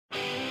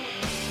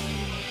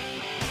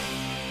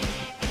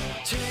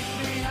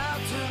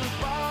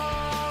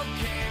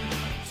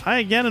Hi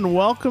again, and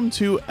welcome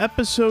to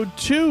episode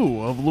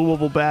 2 of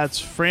Louisville Bats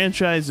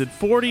Franchise at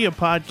 40, a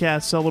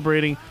podcast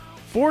celebrating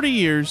 40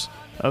 years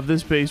of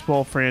this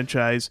baseball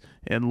franchise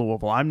in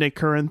Louisville. I'm Nick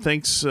Curran.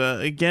 Thanks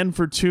again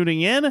for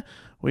tuning in.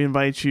 We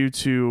invite you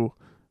to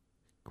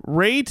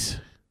rate,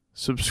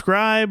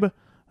 subscribe,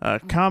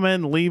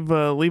 comment, leave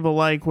a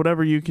like,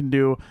 whatever you can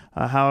do,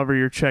 however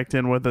you're checked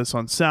in with us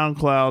on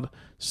SoundCloud,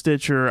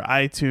 Stitcher,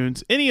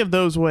 iTunes, any of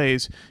those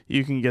ways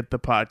you can get the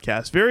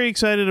podcast. Very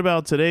excited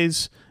about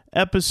today's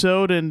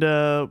episode and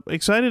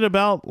excited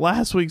about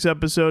last week's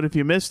episode. If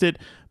you missed it,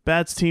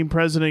 Bats team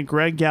president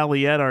Greg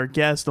Galliette, our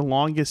guest, the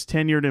longest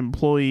tenured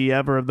employee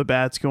ever of the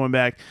Bats, going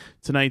back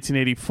to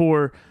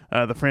 1984.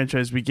 The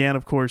franchise began,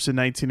 of course, in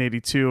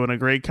 1982, and a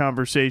great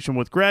conversation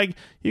with Greg.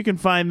 You can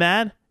find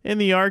that in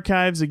the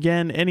archives.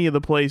 Again, any of the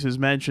places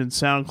mentioned,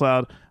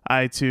 SoundCloud,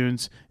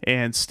 iTunes,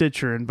 and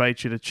Stitcher.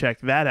 Invite you to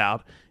check that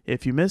out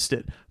if you missed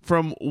it.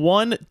 From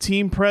one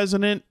team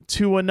president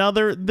to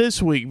another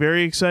this week.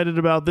 Very excited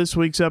about this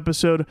week's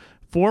episode.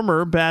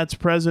 Former Bats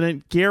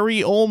president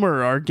Gary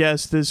Ulmer, our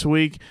guest this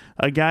week,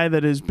 a guy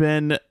that has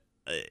been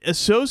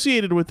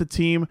associated with the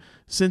team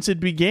since it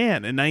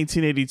began in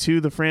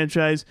 1982, the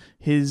franchise.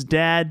 His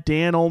dad,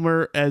 Dan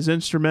Ulmer, as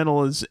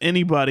instrumental as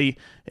anybody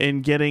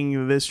in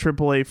getting this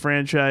AAA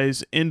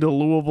franchise into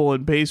Louisville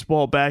and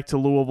baseball back to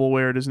Louisville,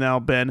 where it has now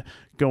been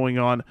going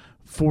on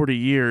 40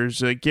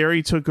 years.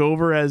 Gary took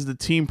over as the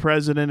team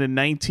president in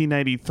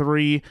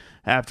 1993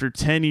 after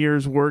 10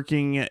 years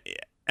working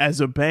as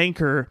a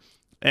banker,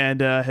 and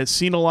has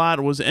seen a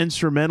lot, was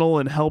instrumental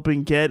in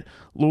helping get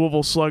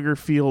Louisville Slugger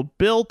Field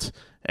built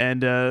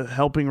and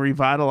helping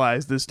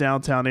revitalize this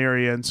downtown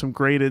area, and some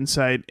great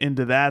insight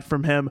into that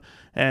from him,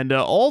 and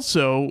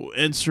also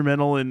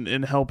instrumental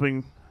in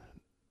helping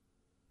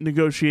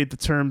negotiate the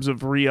terms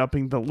of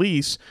re-upping the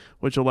lease,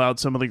 which allowed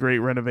some of the great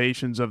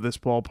renovations of this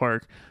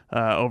ballpark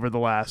over the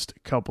last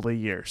couple of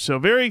years. So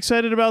very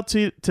excited about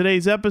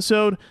today's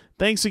episode.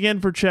 Thanks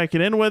again for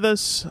checking in with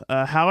us.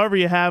 However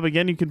you have,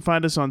 again, you can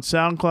find us on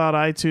SoundCloud,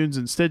 iTunes,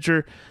 and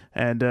Stitcher,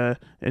 and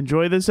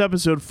enjoy this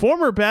episode.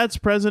 Former Bats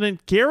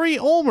president Gary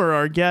Ulmer,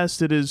 our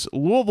guest. It is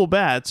Louisville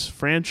Bats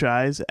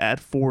Franchise at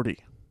 40.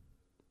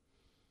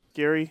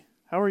 Gary,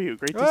 how are you?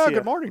 Great to see you.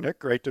 Good morning, Nick.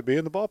 Great to be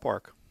in the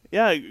ballpark.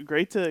 Yeah,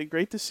 great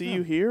to see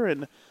you here,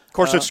 and of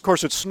course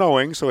it's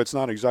snowing, so it's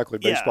not exactly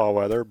baseball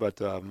weather, but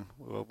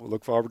we'll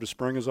look forward to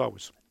spring as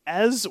always.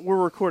 As we're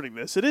recording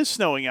this, it is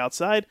snowing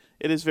outside.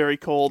 It is very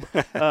cold,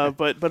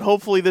 but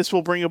hopefully this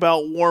will bring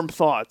about warm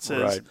thoughts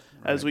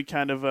as we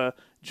kind of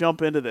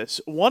jump into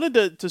this.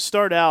 Wanted to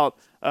start out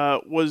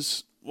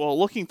was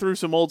looking through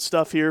some old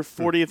stuff here.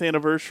 40th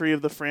anniversary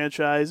of the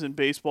franchise and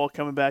baseball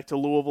coming back to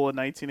Louisville in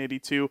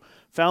 1982.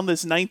 Found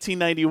this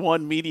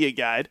 1991 media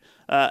guide.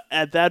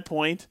 At that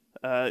point,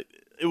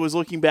 it was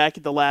looking back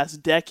at the last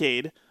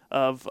decade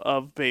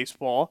of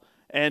baseball,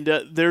 and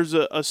there's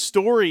a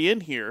story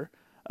in here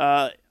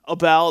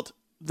about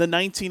the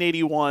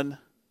 1981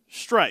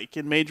 strike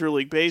in Major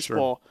League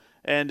Baseball,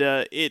 and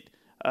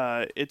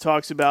it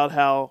talks about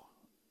how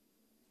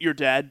your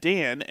dad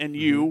Dan and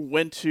you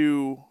went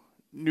to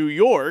New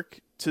York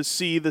to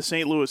see the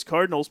St. Louis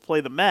Cardinals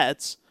play the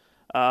Mets,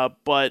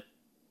 but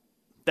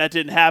that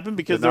didn't happen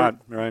because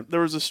there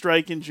was a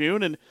strike in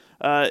June, and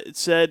it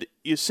said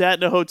you sat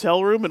in a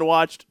hotel room and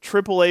watched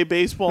AAA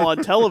baseball on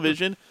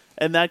television,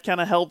 and that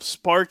kind of helped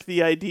spark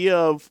the idea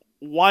of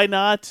why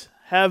not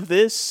have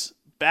this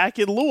back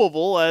in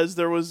Louisville, as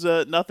there was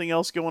nothing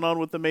else going on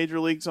with the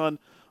major leagues on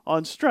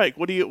strike.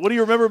 What do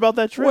you remember about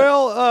that trip?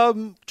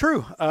 Well,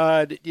 true.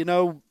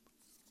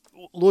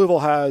 Louisville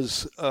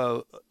has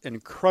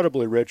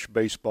incredibly rich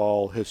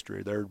baseball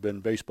history. There had been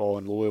baseball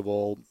in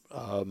Louisville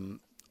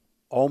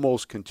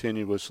almost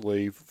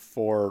continuously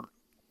for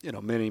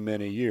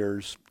many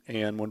years.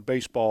 And when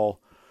baseball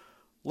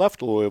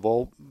left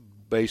Louisville,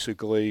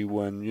 basically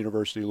when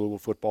University of Louisville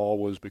football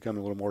was becoming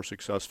a little more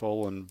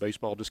successful, and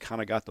baseball just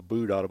kind of got the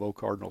boot out of Oak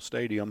Cardinal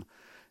Stadium.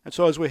 And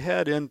so as we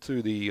head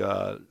into the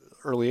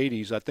early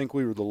 80s, I think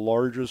we were the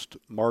largest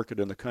market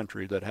in the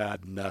country that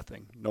had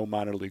nothing, no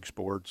minor league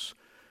sports,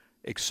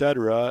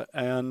 etc.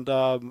 And,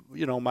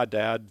 my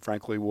dad,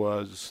 frankly,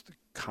 was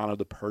kind of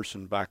the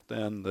person back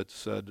then that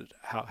said,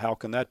 how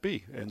can that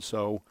be? And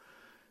so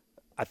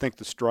I think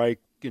the strike,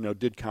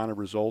 did kind of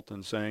result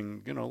in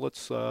saying,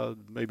 let's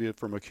maybe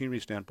from a community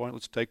standpoint,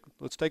 let's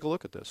take a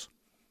look at this.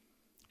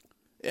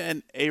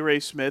 And A. Ray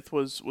Smith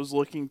was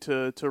looking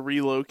to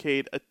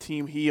relocate a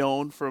team he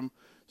owned from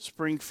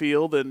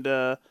Springfield. And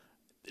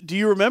do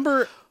you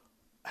remember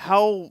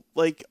how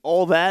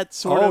all that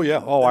sort of? Oh yeah,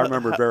 I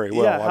remember very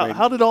well. Yeah,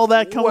 how did all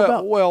that come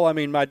about? Well,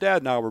 my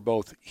dad and I were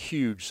both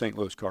huge St.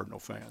 Louis Cardinal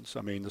fans.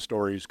 The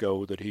stories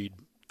go that he'd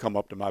come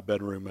up to my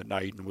bedroom at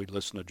night and we'd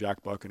listen to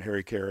Jack Buck and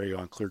Harry Carey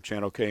on Clear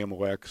Channel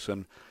KMOX,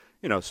 and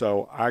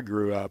so I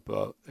grew up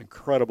an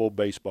incredible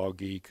baseball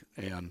geek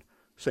and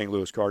St.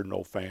 Louis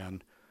Cardinal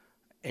fan,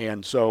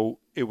 and so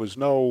it was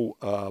no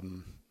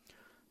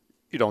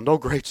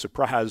great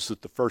surprise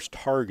that the first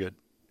target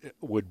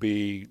would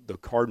be the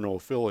Cardinal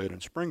affiliate in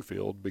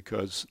Springfield,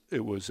 because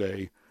it was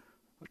a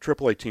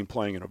AAA team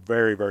playing in a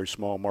very, very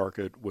small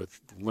market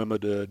with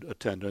limited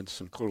attendance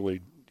and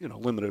clearly,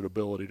 limited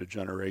ability to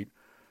generate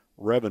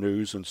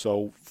revenues. And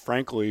so,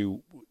 frankly,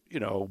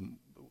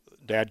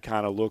 Dad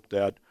kind of looked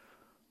at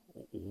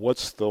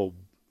what's I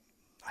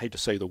hate to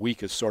say the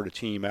weakest sort of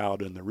team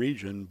out in the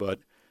region, but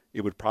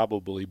it would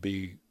probably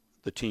be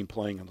the team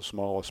playing in the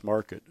smallest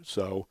market.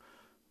 So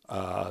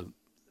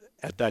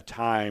at that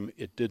time,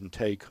 it didn't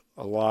take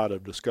a lot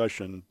of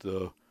discussion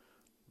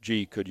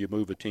could you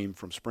move a team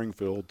from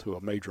Springfield to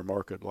a major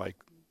market like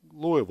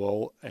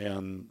Louisville?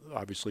 And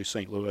obviously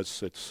St.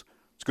 Louis, it's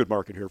a good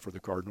market here for the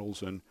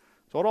Cardinals. And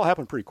so it all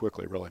happened pretty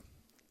quickly, really.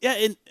 Yeah,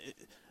 and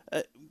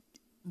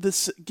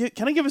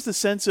kind of give us the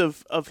sense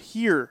of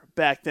here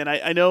back then.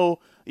 I know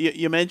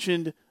you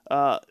mentioned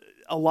a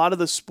lot of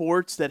the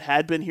sports that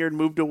had been here and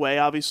moved away.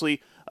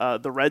 Obviously,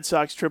 the Red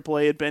Sox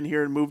AAA had been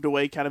here and moved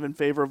away kind of in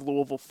favor of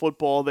Louisville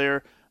football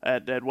there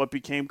at what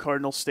became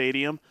Cardinal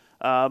Stadium.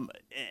 There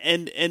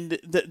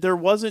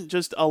wasn't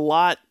just a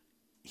lot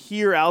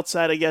here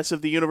outside, I guess,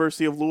 of the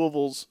University of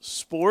Louisville's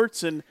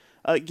sports. And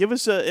give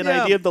us an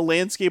idea of the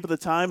landscape of the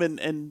time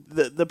and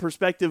the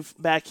perspective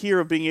back here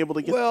of being able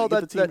to get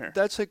the team here.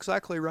 That's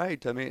exactly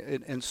right. I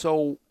mean, and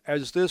so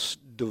as this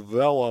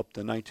developed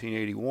in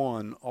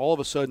 1981, all of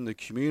a sudden the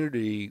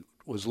community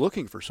was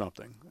looking for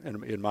something,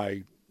 in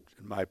my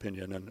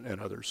opinion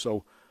and others.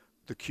 So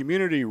the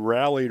community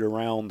rallied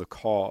around the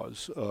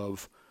cause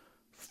of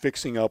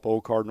fixing up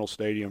Old Cardinal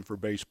Stadium for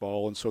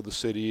baseball, and so the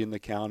city and the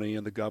county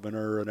and the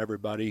governor and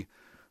everybody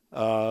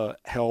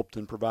helped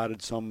and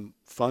provided some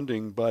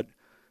funding. But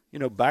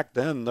back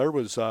then there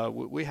was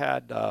we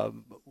had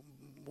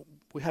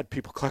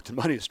people collecting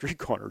money at street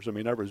corners. I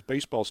mean, there was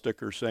baseball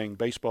stickers saying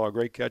 "Baseball, a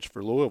great catch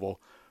for Louisville"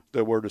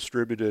 that were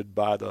distributed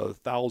by the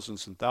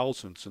thousands and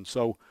thousands. And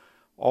so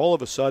all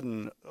of a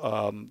sudden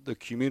the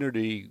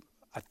community,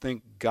 I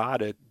think,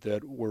 got it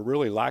that we're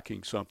really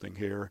lacking something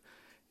here.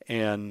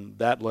 And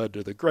that led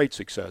to the great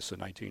success in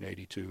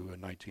 1982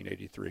 and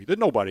 1983 that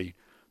nobody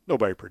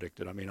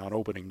predicted. I mean, on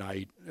opening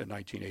night in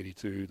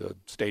 1982, the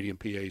stadium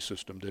PA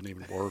system didn't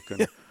even work.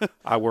 And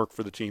I worked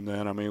for the team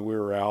then. I mean, we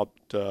were out,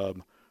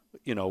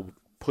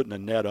 putting a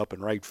net up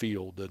in right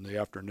field in the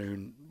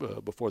afternoon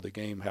before the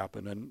game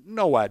happened, and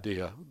no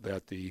idea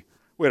that we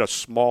had a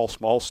small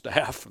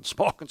staff and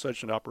small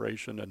concession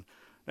operation. And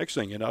next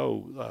thing you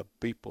know,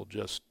 people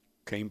just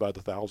came by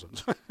the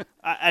thousands.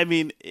 I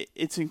mean,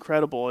 it's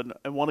incredible, and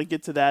I want to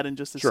get to that in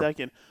just a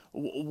second.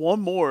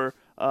 One more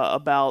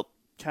about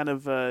kind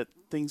of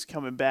things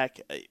coming back.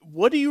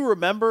 What do you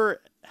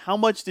remember? How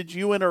much did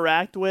you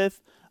interact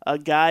with a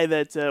guy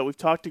that we've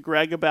talked to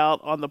Greg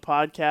about on the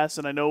podcast,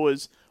 and I know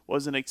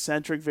was an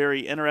eccentric,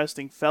 very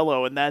interesting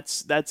fellow, and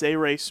that's A.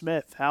 Ray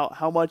Smith.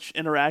 How much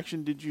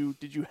interaction did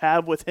you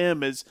have with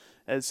him as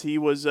he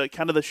was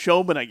kind of the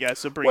showman, I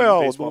guess, of bringing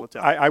baseball to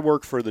town? I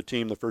worked for the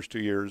team the first 2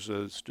 years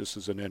just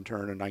as an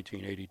intern in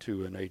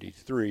 1982 and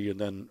 83, and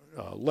then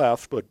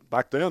left. But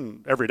back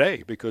then, every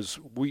day, because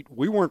we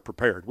weren't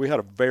prepared. We had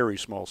a very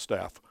small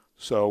staff.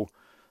 So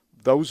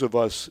those of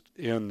us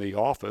in the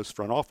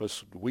front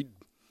office, we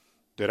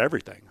did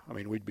everything. I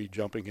mean, we'd be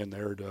jumping in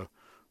there to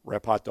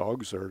wrap hot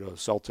dogs or to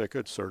sell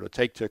tickets or to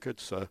take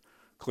tickets,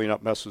 clean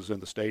up messes in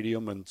the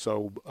stadium, and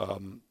so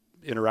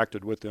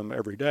interacted with them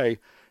every day.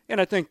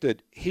 And I think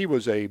that he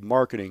was a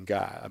marketing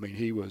guy. I mean,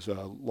 he was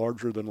a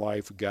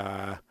larger-than-life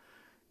guy.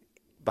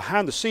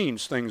 Behind the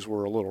scenes, things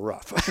were a little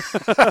rough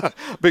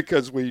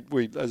because we,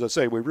 as I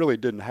say, we really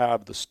didn't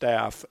have the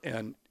staff,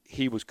 and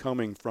he was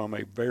coming from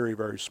a very,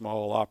 very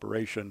small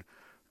operation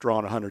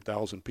drawing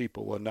 100,000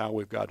 people, and now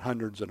we've got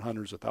hundreds and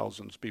hundreds of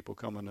thousands of people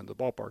coming in the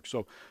ballpark.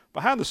 So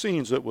behind the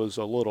scenes, it was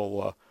a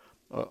little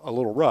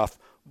rough,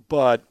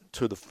 but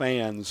to the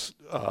fans,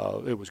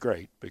 it was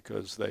great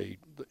because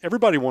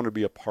everybody wanted to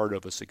be a part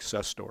of a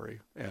success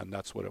story, and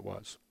that's what it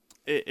was.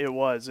 It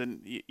was,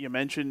 and you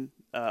mentioned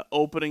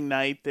opening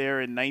night there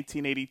in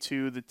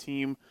 1982, the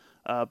team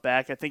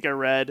back. I think I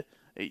read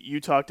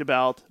you talked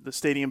about the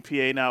stadium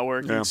PA not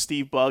working. Yeah.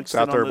 Steve Bugs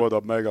out there with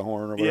a megahorn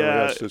or whatever.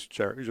 Yeah, that's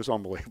just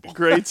unbelievable.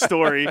 Great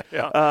story.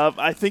 Yeah.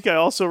 I think I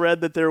also read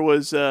that there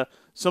was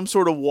some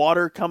sort of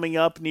water coming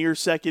up near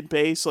second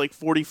base, like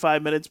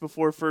 45 minutes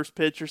before first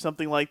pitch or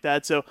something like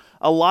that. So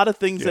a lot of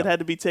things that had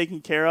to be taken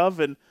care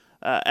of, and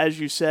as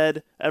you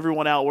said,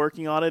 everyone out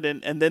working on it,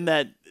 and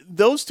then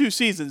those 2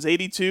 seasons,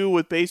 82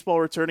 with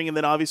baseball returning, and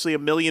then obviously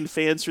 1 million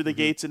fans through the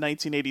gates in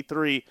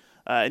 1983.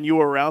 And you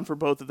were around for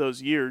both of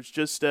those years.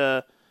 Just,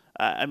 I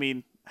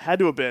mean, had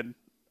to have been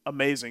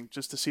amazing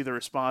just to see the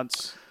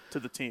response to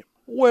the team.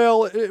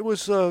 Well, it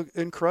was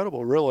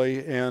incredible,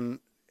 really. And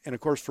of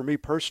course, for me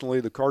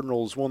personally, the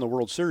Cardinals won the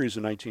World Series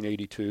in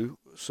 1982.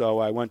 So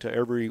I went to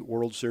every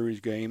World Series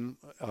game,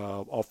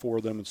 all 4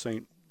 of them in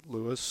St.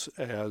 Louis,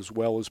 as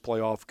well as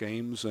playoff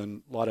games,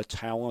 and a lot of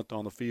talent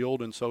on the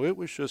field. And so it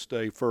was just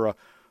for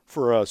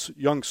a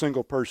young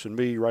single person,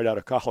 me right out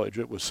of college,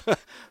 it was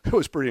it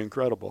was pretty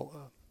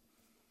incredible.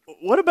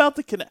 What about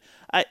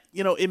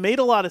it made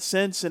a lot of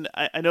sense, and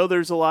I know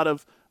there's a lot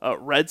of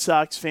Red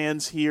Sox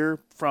fans here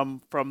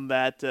from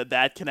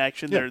that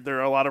connection. Yeah. There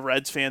are a lot of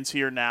Reds fans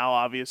here now,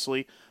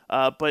 obviously.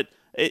 But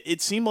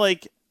it seemed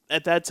like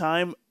at that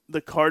time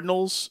the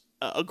Cardinals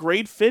a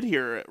great fit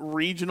here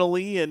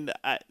regionally, and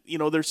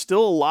there's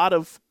still a lot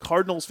of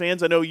Cardinals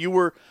fans. I know you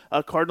were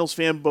a Cardinals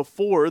fan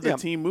before the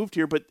team moved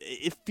here, but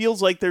it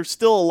feels like there's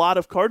still a lot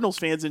of Cardinals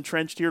fans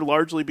entrenched here,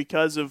 largely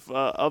because of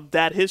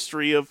that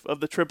history of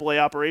the AAA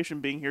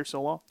operation being here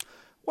so long.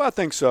 Well, I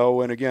think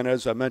so. And again,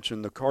 as I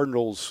mentioned, the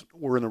Cardinals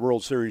were in the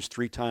World Series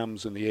 3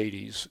 times in the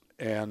 80s,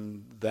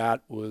 and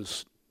that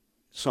was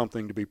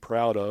something to be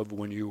proud of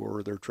when you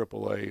were their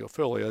AAA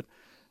affiliate.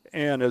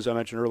 And as I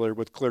mentioned earlier,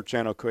 with Clear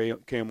Channel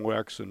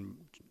KMOX and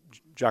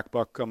Jack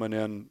Buck coming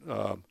in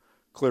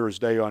clear as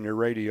day on your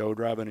radio,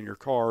 driving in your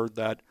car,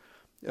 that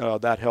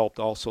helped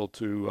also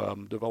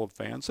to develop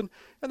fans. And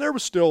there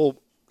was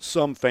still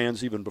some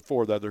fans even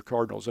before that, they're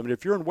Cardinals. I mean,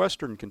 if you're in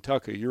Western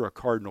Kentucky, you're a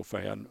Cardinal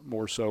fan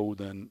more so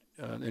than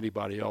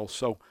anybody else.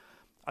 So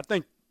I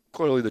think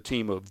clearly the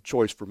team of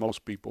choice for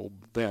most people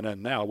then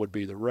and now would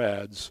be the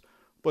Reds,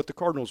 but the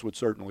Cardinals would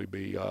certainly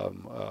be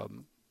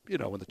in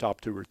the top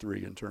 2 or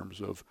 3 in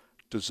terms of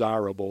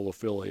desirable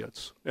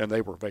affiliates, and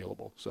they were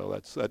available. So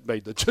that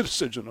made the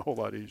decision a whole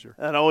lot easier.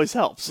 That always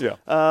helps. Yeah.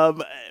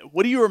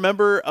 What do you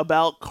remember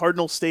about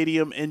Cardinal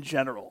Stadium in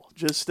general?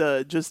 Just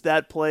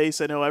that place.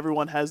 I know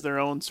everyone has their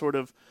own sort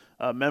of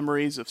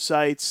memories of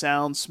sights,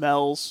 sounds,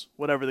 smells,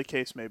 whatever the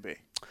case may be.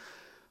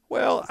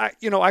 Well,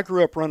 I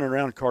grew up running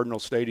around Cardinal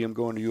Stadium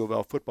going to U of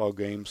L football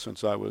games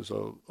since I was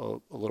a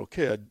little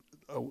kid.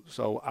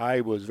 So I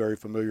was very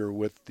familiar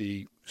with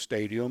the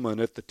stadium, and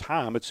at the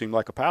time it seemed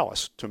like a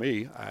palace to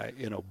me.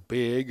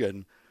 Big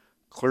and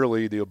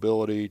clearly the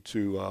ability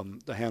to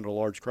handle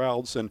large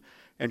crowds, and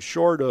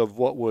short of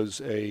what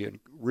was a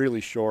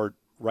really short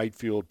right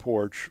field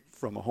porch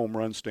from a home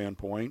run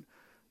standpoint,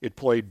 it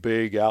played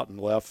big out in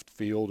left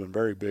field and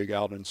very big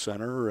out in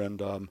center.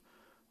 And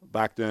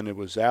back then it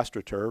was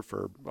AstroTurf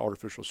or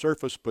artificial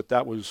surface, but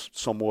that was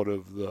somewhat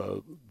of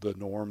the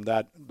norm.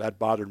 That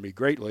bothered me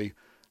greatly.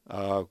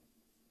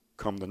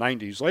 Come the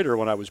 90s later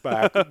when I was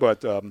back,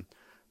 but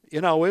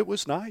it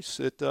was nice.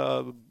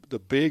 The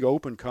big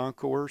open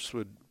concourse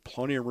with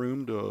plenty of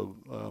room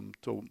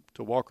to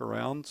walk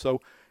around.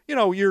 So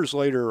years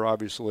later,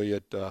 obviously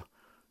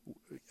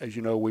as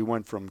you know, we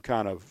went from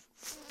kind of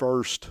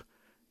first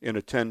in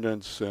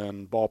attendance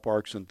and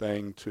ballparks and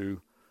thing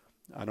to,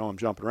 I know I'm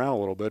jumping around a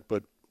little bit,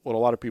 but what a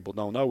lot of people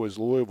don't know is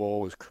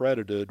Louisville was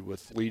credited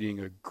with leading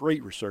a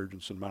great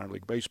resurgence in minor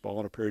league baseball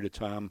in a period of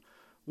time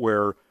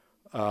where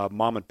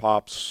mom and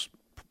pops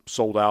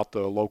sold out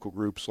the local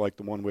groups like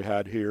the one we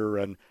had here,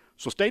 and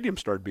so stadiums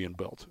started being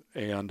built.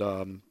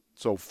 And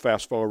so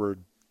fast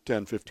forward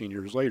 10, 15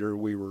 years later,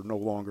 we were no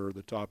longer at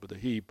the top of the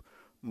heap,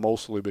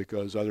 mostly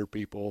because other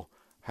people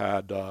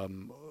had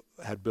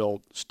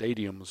built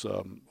stadiums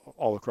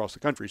all across the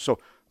country. So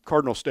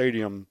Cardinal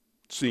Stadium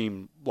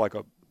seemed like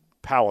a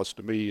palace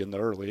to me in the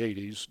early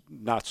 80s,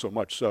 not so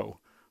much so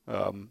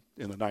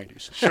in the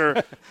 90s.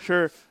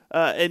 Sure.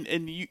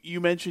 And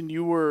you mentioned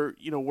you were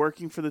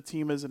working for the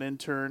team as an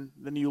intern,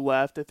 then you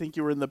left. I think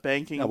you were in the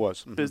banking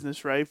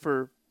business, right,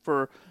 for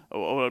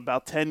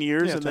about 10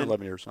 years. Yeah, and 10,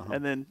 11 years.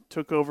 And then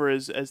took over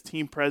as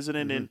team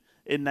president in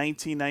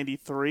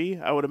 1993.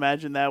 I would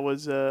imagine that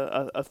was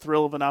a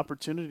thrill of an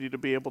opportunity to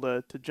be able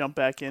to jump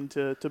back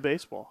into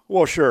baseball.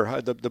 Well,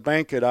 sure. The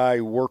bank that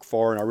I worked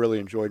for, and I really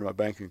enjoyed my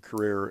banking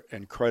career,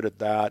 and credit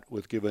that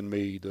with giving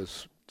me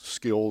this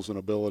skills and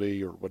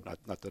ability, or whatnot.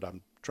 Not that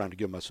I'm trying to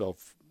give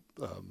myself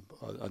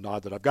a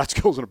nod that I've got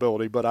skills and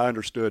ability, but I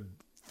understood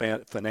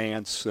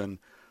finance and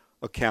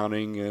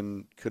accounting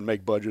and could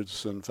make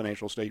budgets and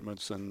financial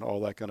statements and all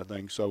that kind of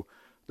thing. So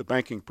the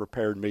banking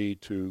prepared me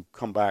to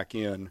come back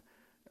in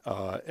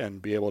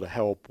and be able to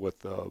help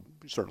with,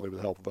 certainly with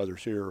the help of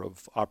others here,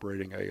 of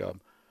operating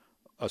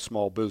a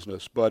small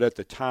business. But at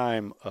the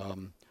time,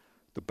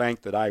 the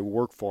bank that I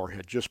worked for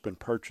had just been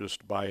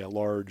purchased by a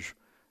large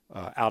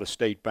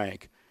out-of-state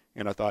bank.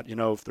 And I thought,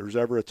 if there's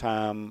ever a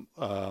time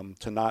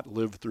to not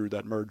live through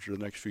that merger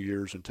the next few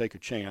years and take a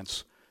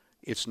chance,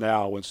 it's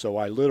now. And so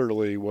I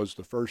literally was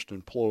the first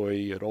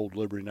employee at Old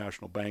Liberty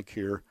National Bank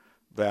here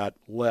that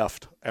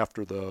left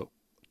after the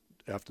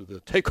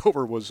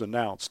takeover was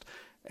announced.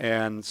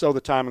 And so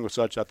the timing was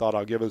such, I thought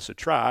I'll give this a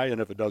try, and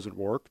if it doesn't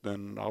work,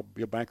 then I'll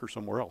be a banker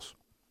somewhere else.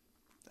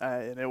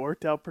 And it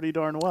worked out pretty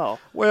darn well.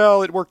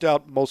 Well, it worked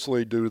out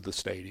mostly due to the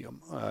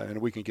stadium,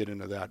 and we can get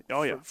into that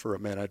for a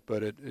minute,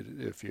 but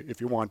if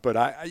you want. But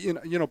I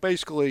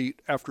basically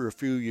after a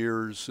few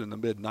years in the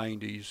mid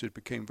 '90s, it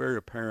became very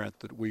apparent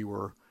that we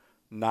were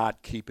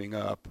not keeping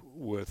up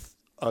with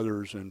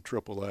others in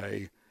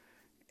AAA,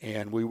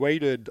 and we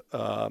waited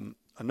a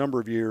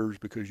number of years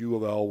because U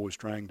of L was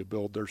trying to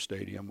build their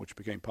stadium, which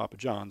became Papa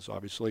John's,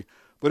 obviously,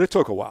 but it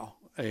took a while.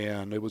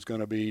 And it was going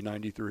to be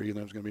 93, and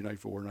then it was going to be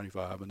 94,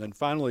 95. And then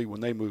finally,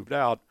 when they moved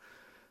out,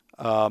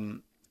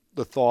 the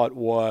thought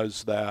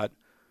was that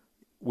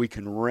we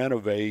can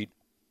renovate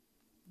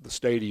the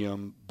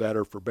stadium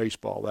better for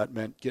baseball. That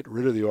meant get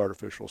rid of the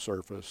artificial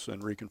surface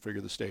and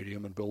reconfigure the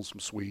stadium and build some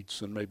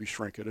suites and maybe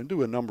shrink it and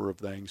do a number of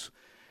things.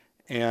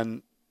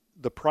 And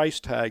the price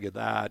tag of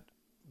that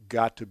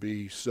got to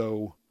be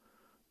so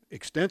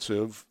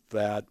extensive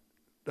that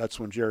that's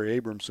when Jerry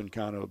Abramson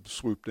kind of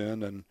swooped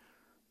in, and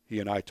he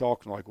and I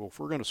talked like, well, if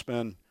we're going to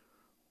spend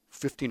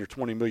 $15 or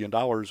 $20 million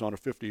on a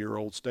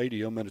 50-year-old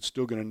stadium and it's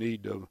still going to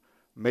need to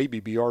maybe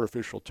be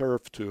artificial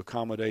turf to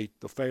accommodate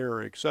the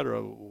fair, et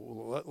cetera,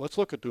 let's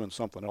look at doing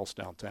something else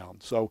downtown.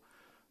 So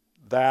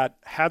that,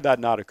 had that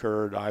not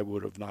occurred, I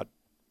would have not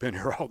been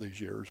here all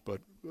these years.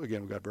 But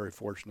again, we got very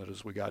fortunate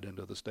as we got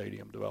into the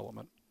stadium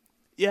development.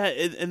 Yeah,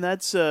 and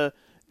that's the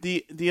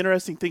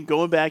interesting thing,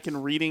 going back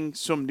and reading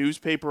some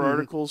newspaper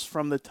articles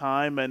from the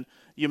time, and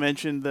you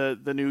mentioned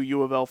the new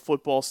U of L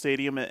football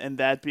stadium and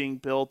that being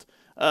built.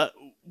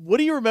 What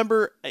do you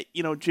remember,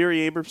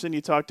 Jerry Abramson,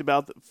 you talked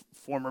about, the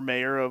former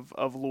mayor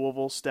of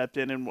Louisville, stepped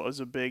in and was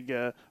a big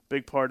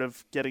part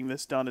of getting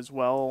this done as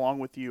well, along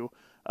with you.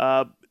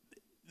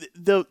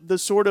 The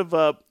sort of,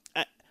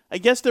 I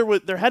guess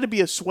there had to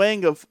be a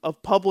swaying of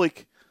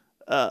public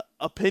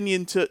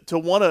opinion to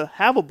want to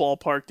have a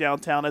ballpark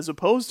downtown as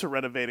opposed to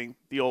renovating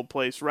the old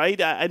place,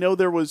 right? I know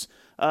there was,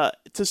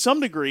 to some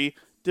degree,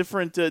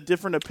 different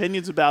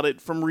opinions about it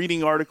from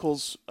reading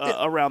articles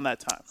around that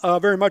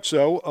time. Very much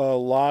so. A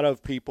lot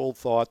of people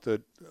thought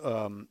that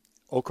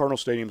Old Cardinal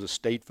Stadium is a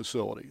state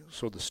facility,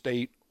 so the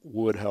state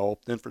would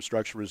help. The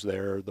infrastructure was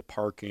there, the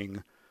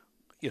parking,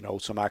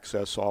 some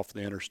access off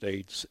the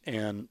interstates,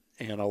 and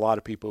a lot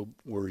of people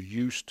were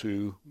used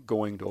to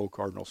going to Old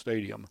Cardinal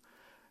Stadium.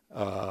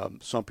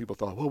 Some people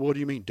thought, well, what do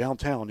you mean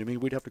downtown? You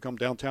mean we'd have to come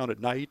downtown at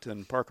night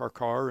and park our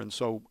car? And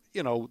so,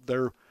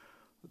 there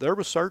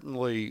was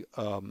certainly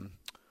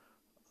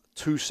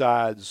two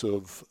sides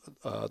of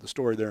the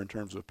story there in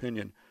terms of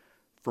opinion.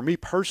 For me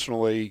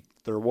personally,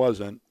 there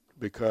wasn't,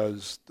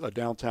 because I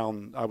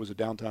was a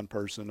downtown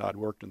person. I'd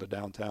worked in the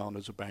downtown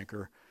as a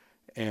banker.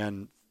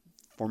 And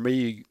for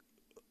me,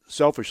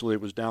 selfishly,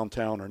 it was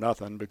downtown or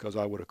nothing, because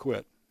I would have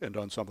quit and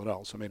done something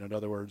else. I mean, in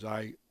other words,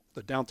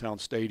 the downtown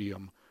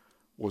stadium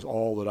was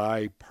all that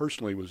I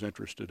personally was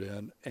interested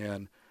in.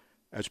 And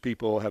as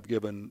people have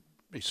given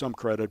me some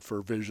credit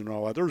for vision and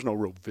all that, there was no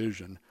real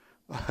vision.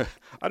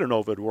 I don't know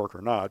if it'd work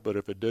or not, but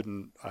if it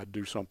didn't, I'd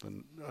do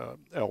something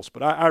else.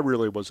 But I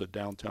really was a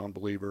downtown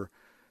believer.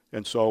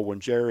 And so when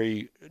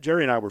Jerry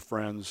and I were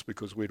friends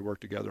because we'd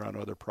worked together on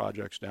other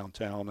projects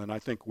downtown, and I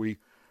think we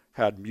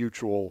had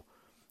mutual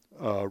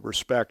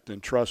respect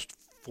and trust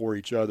for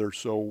each other.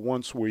 So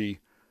once we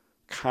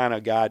kind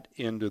of got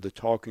into the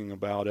talking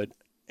about it,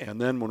 and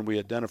then when we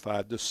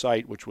identified this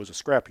site, which was a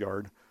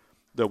scrapyard,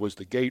 that was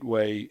the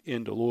gateway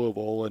into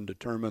Louisville, and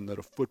determined that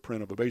a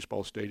footprint of a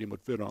baseball stadium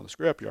would fit on the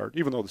scrapyard,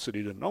 even though the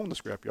city didn't own the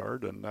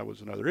scrapyard, and that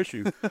was another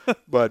issue.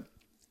 But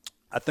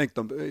I think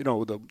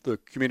the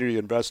community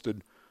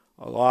invested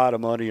a lot of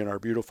money in our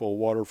beautiful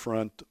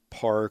waterfront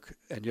park,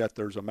 and yet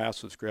there's a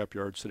massive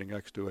scrapyard sitting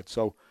next to it.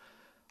 So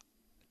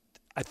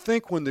I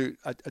think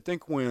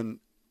when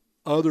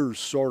others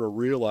sort of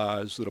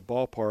realized that a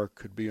ballpark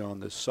could be on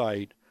this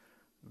site,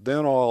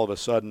 then all of a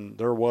sudden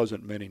there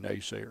wasn't many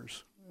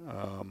naysayers.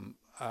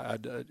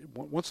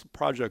 Once the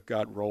project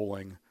got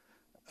rolling,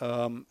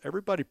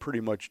 everybody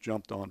pretty much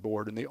jumped on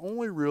board. And the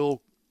only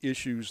real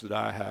issues that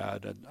I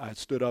had, and I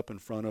stood up in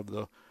front of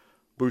the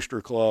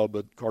Booster Club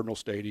at Cardinal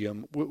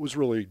Stadium, was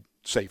really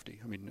safety.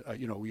 I mean,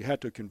 we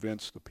had to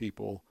convince the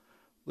people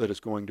that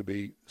it's going to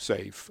be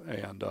safe.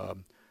 And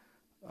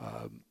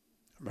I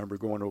remember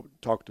going to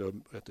talk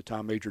to, at the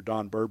time, Major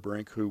Don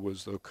Burbrink, who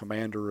was the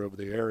commander of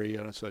the area,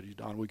 and I said,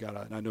 Don,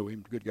 and I know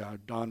him, good guy,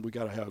 Don, we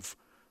got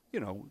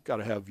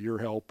to have your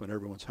help and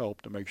everyone's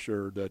help to make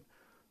sure that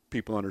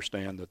people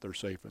understand that they're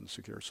safe and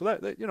secure. So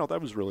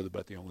that was really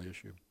the only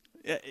issue.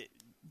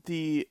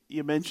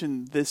 You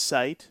mentioned this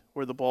site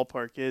where the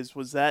ballpark is.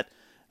 Was that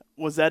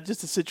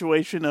just a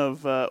situation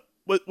of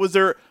was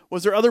there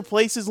other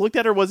places looked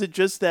at, or was it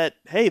just that,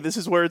 hey, this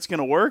is where it's going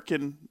to work,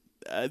 and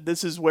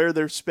this is where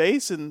there's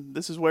space, and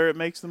this is where it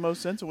makes the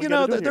most sense? And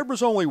there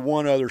was only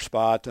one other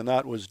spot, and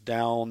that was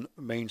down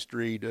Main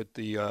Street at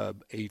the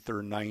 8th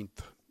or 9th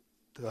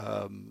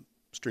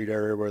street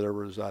area, where there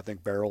was, I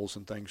think, barrels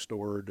and things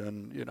stored,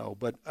 and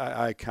but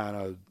I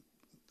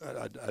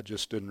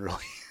just didn't really.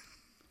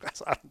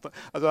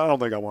 I don't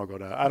think I want to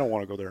go down. I don't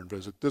want to go there and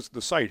visit.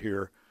 The site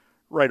here,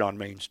 right on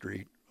Main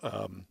Street,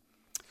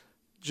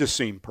 just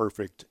seemed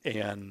perfect,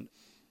 and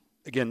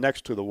again,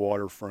 next to the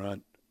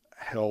waterfront,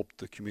 helped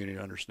the community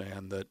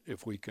understand that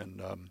if we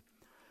can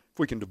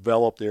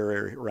develop the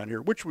area around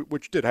here,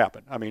 which did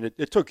happen. I mean,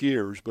 it took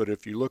years, but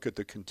if you look at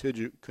the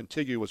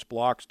contiguous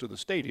blocks to the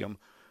stadium,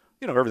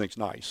 everything's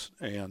nice,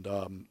 and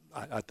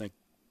I think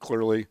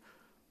clearly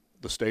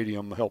the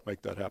stadium helped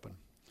make that happen.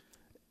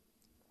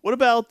 What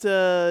about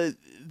the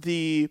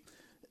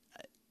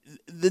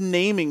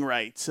naming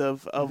rights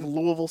of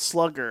Louisville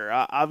Slugger?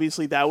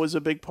 Obviously, that was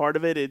a big part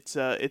of it. It's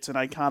an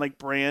iconic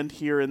brand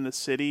here in the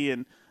city,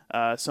 and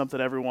something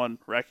everyone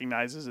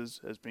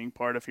recognizes as being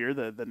part of here.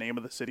 The name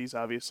of the city's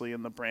obviously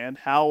in the brand.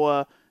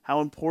 How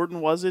how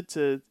important was it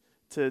to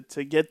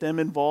get them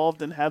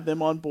involved and have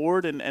them on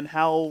board, and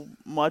how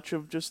much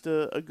of just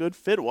a good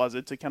fit was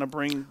it to kind of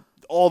bring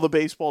all the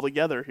baseball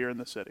together here in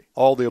the city?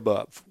 All the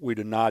above. We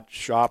did not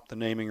shop the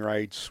naming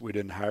rights. We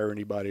didn't hire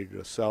anybody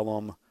to sell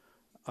them.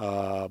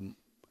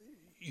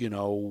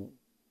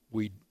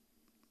 We,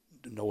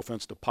 no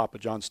offense to Papa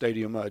John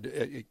Stadium,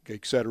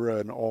 et cetera,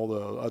 and all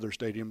the other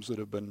stadiums that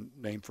have been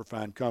named for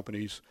fine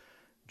companies.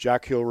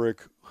 Jack Hilrich,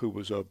 who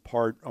was a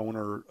part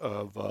owner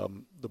of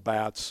the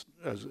Bats,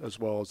 as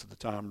well as at the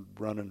time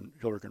running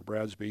Hilrich and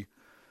Bradsby.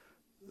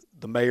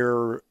 The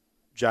mayor,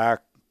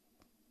 Jack,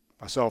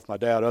 myself, my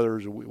dad,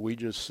 others, we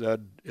just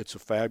said it's a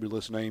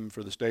fabulous name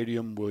for the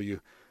stadium. Will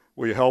you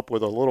help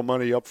with a little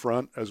money up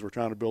front as we're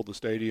trying to build the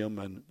stadium?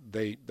 And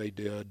they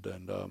did,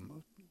 and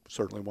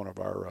certainly one of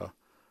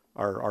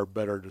our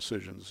better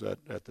decisions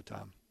at the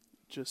time.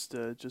 Just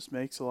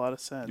makes a lot of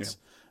sense.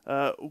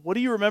 Yeah. What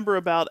do you remember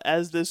about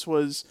as this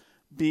was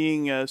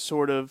being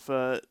sort of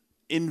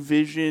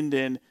envisioned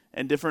and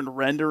different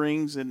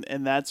renderings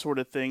and that sort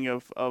of thing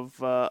of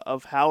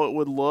how it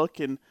would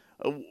look, and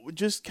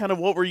just kind of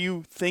what were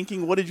you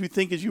thinking? What did you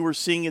think as you were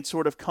seeing it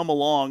sort of come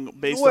along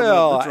based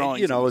on the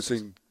drawings? It's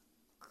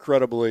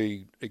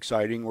incredibly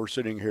exciting. We're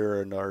sitting here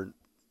in our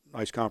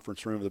nice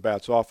conference room of the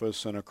Bats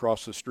office, and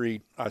across the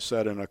street I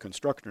sat in a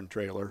construction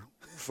trailer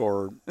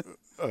for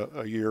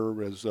a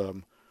year as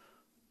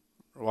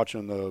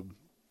watching the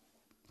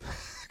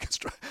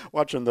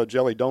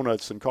jelly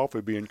donuts and coffee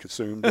being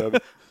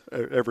consumed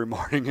every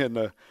morning in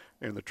the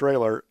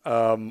trailer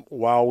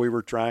while we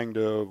were trying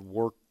to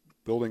work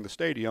building the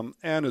stadium.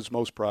 And as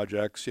most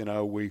projects,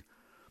 we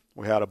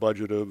had a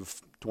budget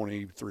of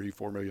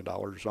 $4 million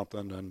or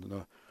something,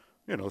 and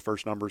the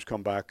first numbers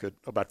come back at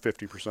about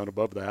 50%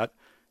 above that,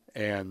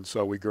 and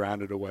so we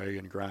grinded away,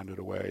 and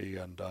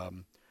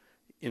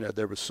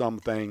there was some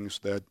things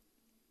that,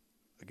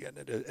 again,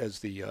 as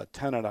the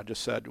tenant, I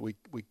just said we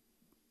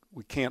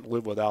can't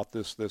live without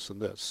this,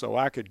 and this. So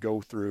I could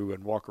go through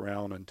and walk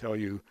around and tell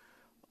you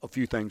a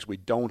few things we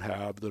don't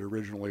have that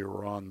originally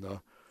were on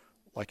the,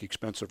 like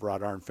expensive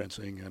wrought iron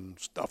fencing and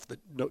stuff that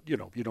you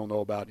don't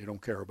know about, you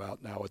don't care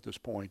about now at this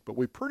point. But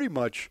we pretty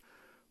much,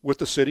 with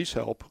the city's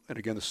help, and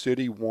again the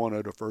city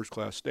wanted a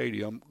first-class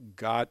stadium,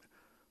 got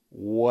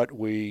what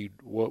we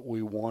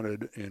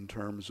wanted in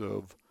terms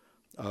of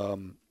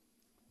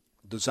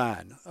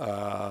design.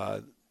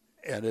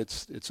 And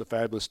it's a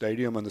fabulous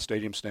stadium, and the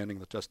stadium's standing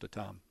the test of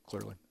time,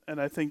 clearly.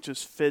 And I think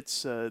just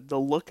fits the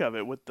look of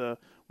it with the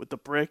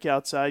brick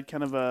outside,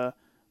 kind of a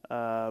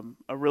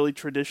really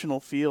traditional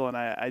feel, and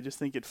I just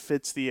think it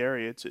fits the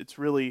area. It's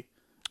really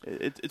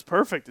it's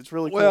perfect. It's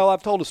really cool. Well,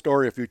 I've told a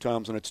story a few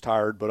times, and it's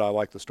tired, but I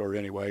like the story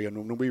anyway. And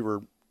when we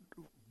were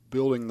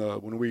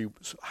when we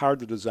hired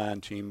the design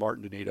team,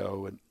 Martin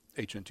Donito and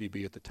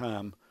HNTB at the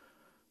time,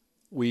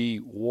 we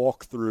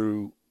walked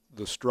through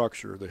the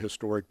structure, the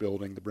historic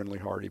building, the Brindley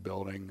Hardy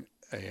building,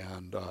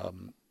 and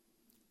I'm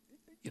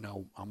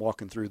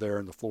walking through there,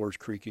 and the floor's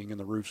creaking, and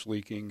the roof's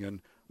leaking, and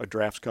a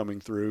draft's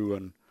coming through,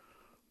 and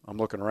I'm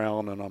looking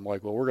around, and I'm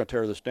like, well, we're going to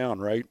tear this down,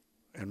 right?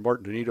 And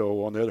Martin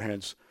Donito, on the other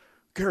hand,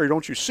 Gary,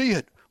 don't you see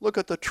it? Look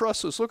at the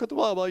trusses, look at the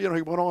blah, blah. He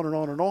went on and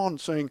on and on,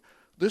 saying,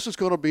 this is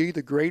going to be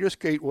the greatest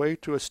gateway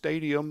to a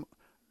stadium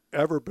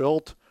ever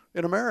built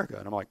in America.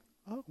 And I'm like,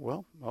 oh,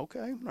 well,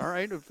 okay, all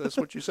right, if that's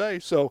what you say.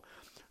 So,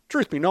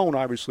 truth be known,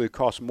 obviously it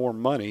costs more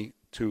money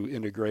to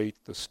integrate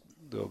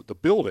the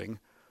building,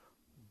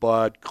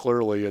 but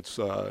clearly it's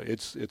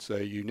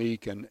a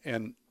unique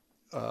and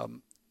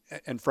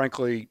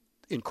frankly,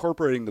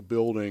 incorporating the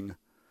building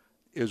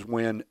is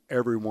when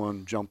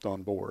everyone jumped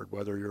on board,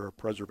 whether you're a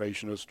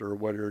preservationist or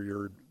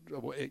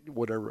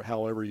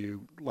however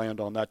you land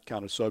on that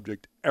kind of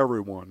subject,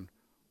 everyone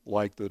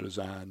liked the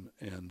design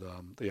and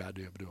the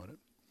idea of doing it.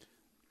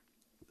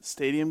 The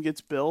stadium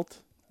gets built.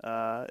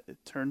 It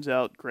turns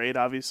out great.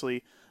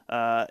 Obviously,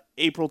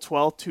 April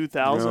 12th,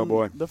 2000, oh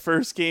boy. The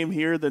first game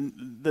here,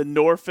 the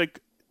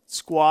Norfolk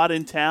squad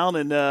in town.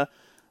 And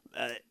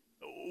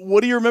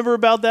what do you remember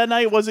about that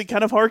night? Was it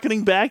kind of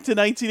hearkening back to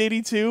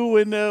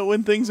 1982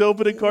 when things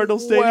opened at Cardinal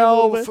Stadium?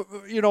 Well,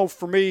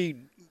 for me,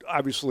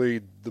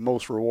 obviously the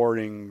most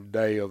rewarding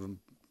day of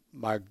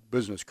my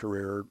business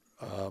career.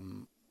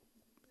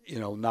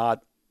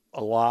 Not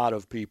a lot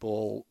of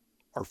people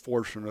are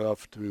fortunate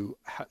enough to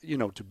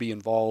be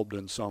involved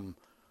in some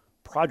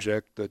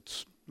project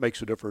that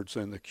makes a difference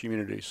in the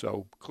community.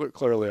 So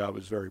clearly I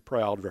was very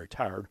proud, very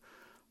tired.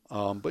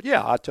 But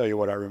yeah, I'll tell you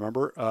what I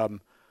remember.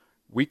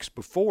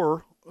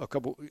 A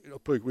couple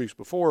weeks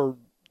before,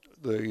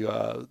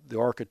 the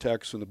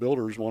architects and the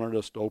builders wanted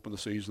us to open the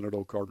season at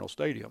Old Cardinal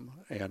Stadium.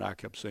 And I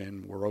kept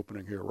saying, we're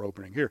opening here, we're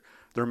opening here.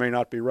 There may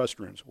not be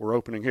restrooms. We're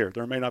opening here.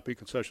 There may not be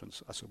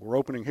concessions. I said, we're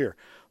opening here.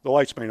 The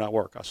lights may not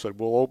work. I said,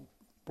 well,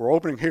 we're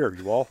opening here,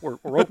 you all. We're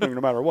opening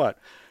no matter what.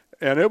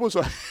 And it was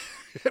a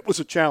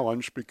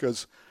challenge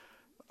because,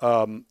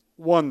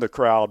 one, the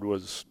crowd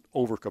was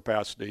over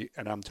capacity.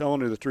 And I'm telling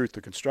you the truth,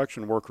 the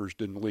construction workers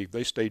didn't leave.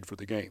 They stayed for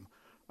the game.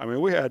 I mean,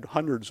 we had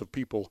hundreds of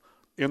people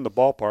in the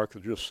ballpark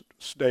that just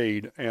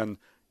stayed. And,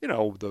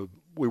 the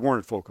we weren't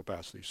at full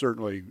capacity,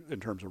 certainly in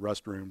terms of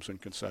restrooms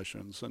and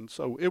concessions. And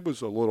so it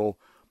was a little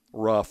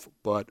rough,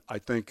 but I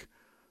think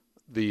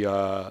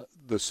the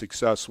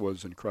success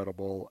was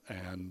incredible,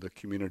 and the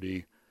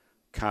community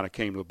kind of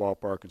came to the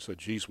ballpark and said,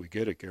 geez, we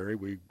get it, Gary.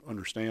 We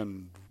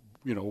understand.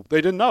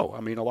 They didn't know. I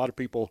mean, a lot of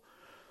people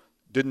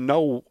didn't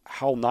know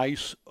how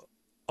nice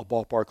a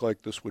ballpark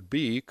like this would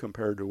be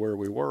compared to where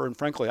we were. And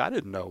frankly, I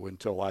didn't know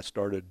until I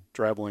started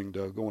traveling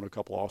to going to a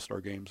couple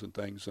All-Star games and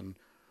things. And,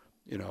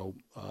 I know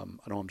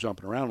I'm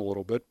jumping around a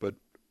little bit, but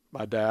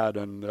my dad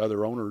and the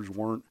other owners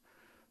weren't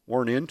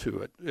into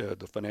it,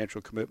 the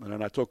financial commitment.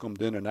 And I took them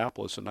to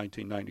Indianapolis in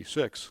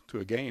 1996 to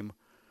a game.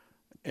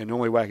 And the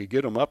only way I could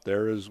get them up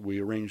there is we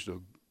arranged a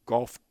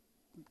golf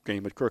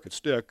game at Crooked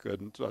Stick.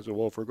 And so I said,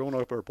 well, if we're going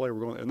up there to play,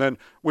 we're going. And then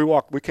we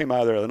came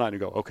out of there the night and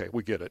go, okay,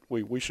 we get it.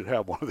 We should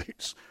have one of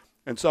these.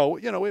 And so,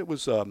 it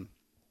was an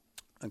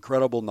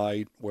incredible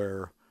night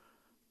where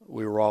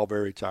we were all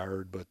very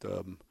tired. But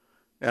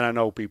and I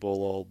know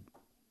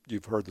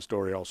you've heard the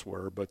story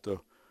elsewhere, but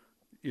to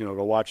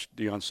watch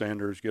Deion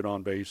Sanders get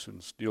on base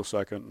and steal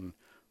second and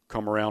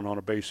come around on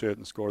a base hit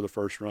and score the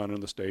first run in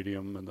the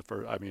stadium and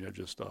it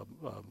just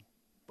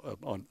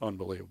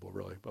unbelievable,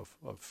 really,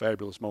 a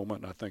fabulous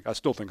moment. And I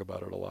still think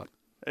about it a lot.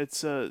 It's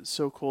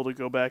so cool to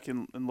go back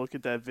and look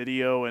at that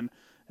video and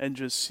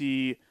just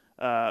see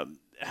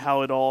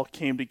how it all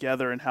came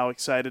together and how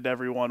excited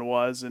everyone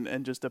was,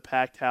 and just a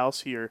packed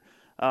house here.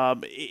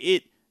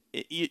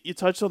 You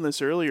touched on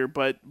this earlier,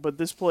 but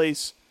this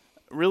place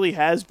really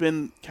has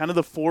been kind of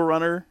the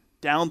forerunner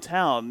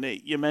downtown.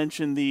 You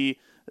mentioned the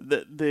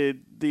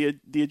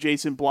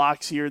adjacent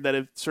blocks here that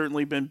have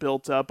certainly been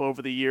built up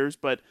over the years,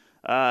 but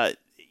I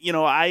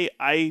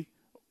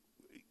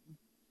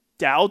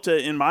doubt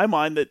in my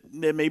mind that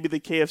maybe the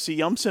KFC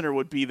Yum Center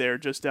would be there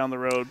just down the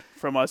road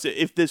from us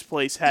if this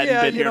place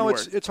hadn't been here.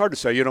 It's hard to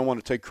say. You don't want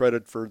to take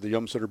credit for the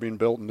Yum Center being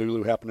built and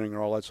Nulu happening and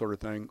all that sort of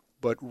thing.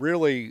 But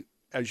really,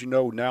 as you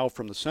know now,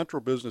 from the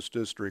Central Business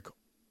District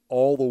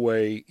all the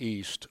way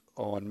east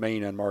on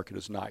Main and Market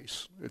is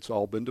nice. It's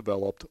all been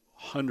developed,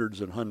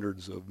 hundreds and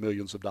hundreds of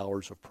millions of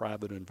dollars of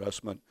private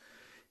investment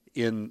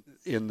in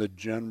the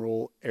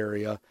general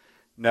area.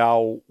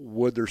 Now,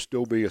 would there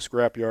still be a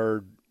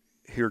scrapyard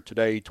here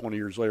today, 20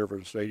 years later, for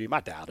the stadium? I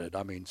doubt it.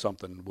 I mean,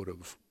 something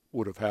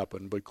would have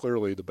happened, but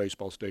clearly the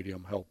baseball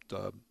stadium helped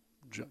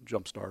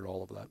jumpstart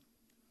all of that.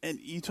 And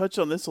you touched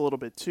on this a little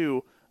bit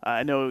too.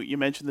 I know you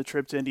mentioned the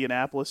trip to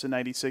Indianapolis in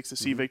 '96 to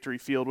see Victory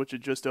Field, which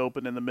had just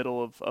opened in the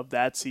middle of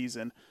that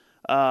season.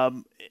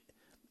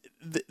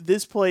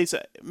 This place,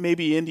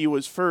 maybe Indy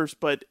was first,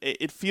 but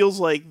it feels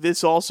like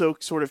this also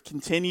sort of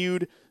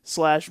continued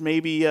 /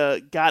 maybe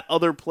got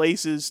other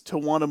places to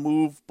want to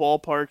move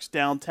ballparks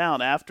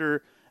downtown.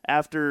 After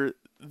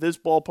this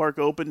ballpark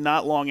opened,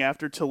 not long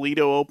after,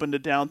 Toledo opened a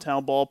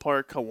downtown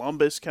ballpark.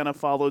 Columbus kind of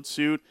followed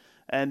suit.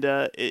 And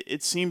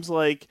it seems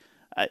like,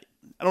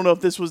 I don't know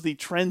if this was the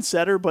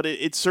trendsetter, but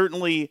it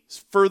certainly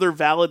further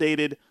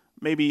validated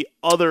maybe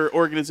other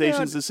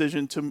organizations'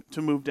 decision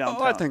to move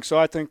downtown. Oh, I think so.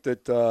 I think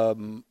that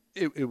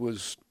it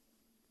was,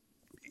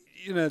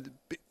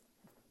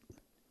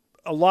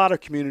 a lot of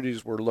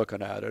communities were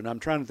looking at it. And I'm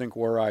trying to think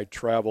where I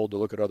traveled to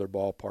look at other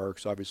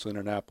ballparks. Obviously,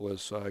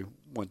 Indianapolis, I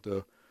went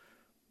to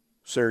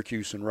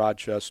Syracuse and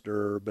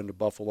Rochester, been to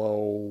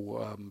Buffalo.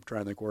 I'm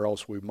trying to think where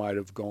else we might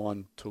have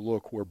gone to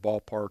look where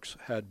ballparks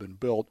had been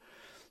built.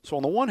 So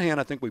on the one hand,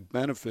 I think we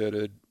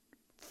benefited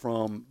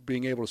from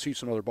being able to see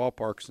some other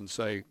ballparks and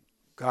say,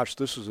 gosh,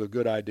 this is a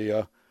good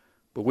idea,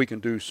 but we can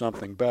do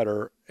something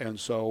better. And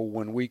so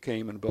when we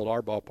came and built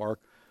our ballpark,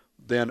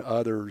 then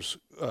others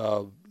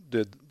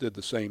did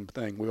the same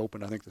thing. We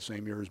opened, I think, the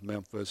same year as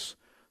Memphis.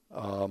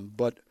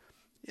 But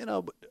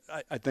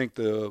I think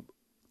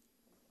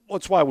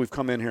that's why we've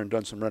come in here and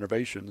done some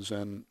renovations.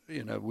 And,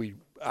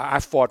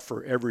 I fought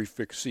for every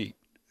fixed seat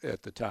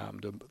at the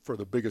time for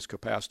the biggest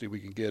capacity we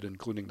can get,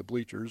 including the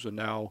bleachers. And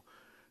now,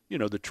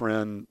 the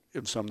trend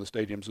in some of the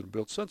stadiums that have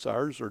built since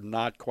ours are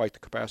not quite the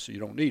capacity. You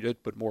don't need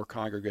it, but more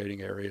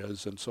congregating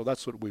areas. And so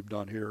that's what we've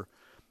done here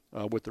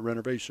with the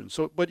renovation.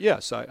 So, but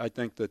yes, I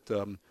think that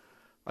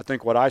I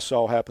think what I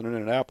saw happen in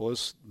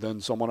Indianapolis,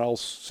 then someone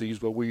else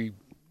sees what we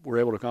were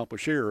able to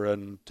accomplish here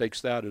and takes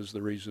that as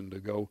the reason to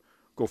go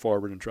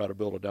forward and try to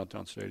build a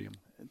downtown stadium.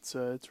 It's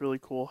really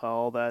cool how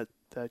all that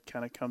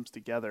kind of comes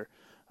together.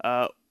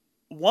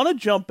 Want to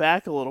jump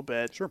back a little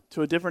bit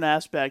to a different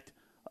aspect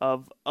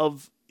of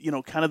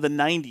kind of the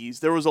 90s.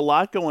 There was a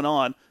lot going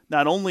on,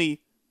 not only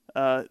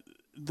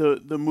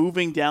the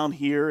moving down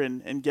here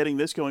and getting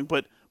this going,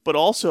 but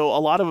also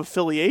a lot of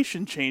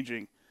affiliation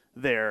changing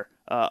there.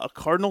 A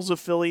Cardinals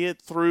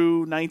affiliate through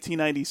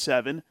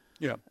 1997.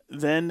 Yeah.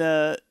 Then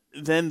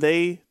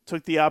they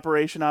took the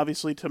operation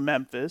obviously to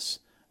Memphis,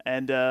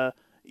 and I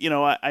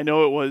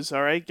know it was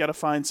all right. Got to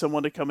find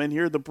someone to come in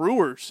here. The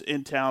Brewers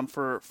in town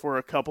for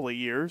a couple of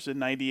years in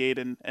 '98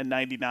 and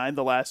 '99,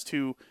 the last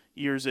 2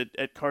 years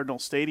at Cardinal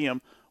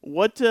Stadium.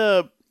 What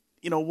do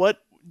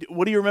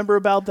you remember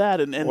about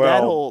that and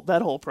that whole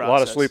process? A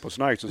lot of sleepless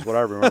nights is what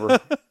I remember,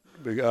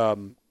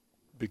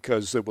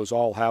 because it was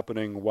all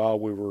happening while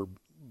we were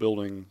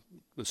building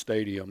the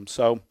stadium.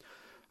 So,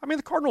 I mean,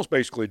 the Cardinals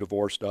basically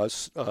divorced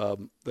us.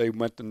 They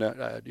went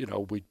to,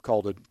 we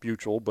called it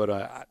mutual,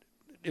 but,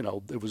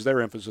 it was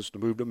their emphasis to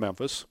move to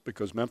Memphis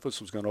because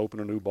Memphis was going to open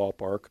a new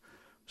ballpark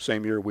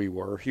same year we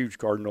were. Huge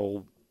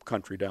Cardinal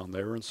country down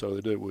there, and so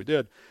they did what we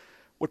did.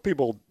 What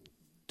people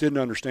didn't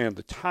understand at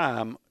the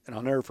time, and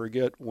I'll never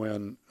forget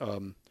when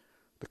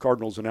the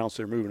Cardinals announced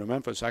they were moving to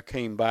Memphis, I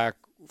came back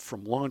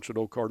from lunch at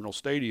Old Cardinal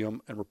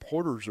Stadium, and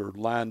reporters are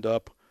lined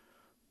up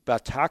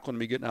about tackling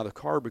me getting out of the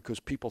car because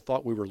people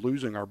thought we were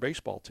losing our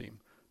baseball team.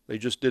 They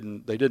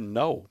didn't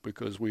know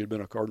because we had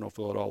been a Cardinal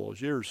affiliate all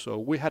those years. So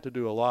we had to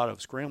do a lot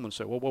of scrambling and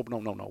say, well,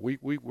 no.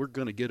 We're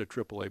going to get a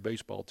AAA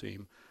baseball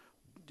team.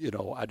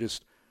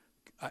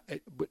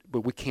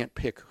 But we can't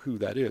pick who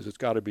that is. It's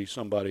got to be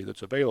somebody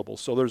that's available.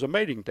 So there's a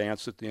mating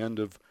dance at the end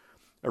of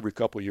every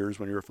couple of years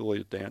when your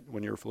affiliate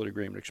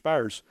agreement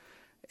expires.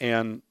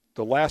 And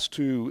the last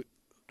two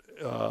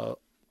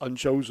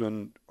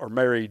unchosen are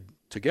married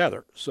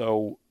together.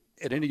 So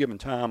at any given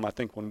time, I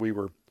think when we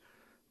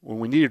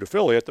needed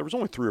affiliate, there was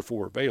only 3 or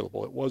 4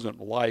 available. It wasn't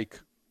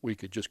like we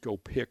could just go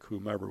pick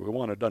whomever we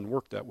wanted. It doesn't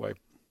work that way.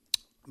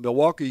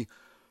 Milwaukee,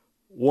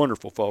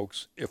 wonderful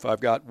folks. If I've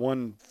got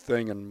one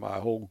thing in my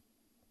whole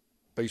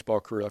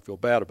baseball career I feel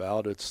bad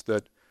about, it's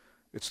the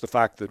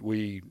fact that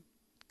we,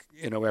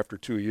 after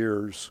 2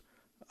 years,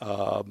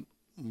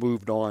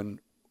 moved on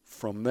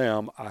from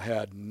them. I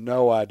had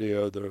no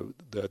idea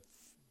that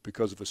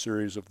because of a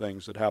series of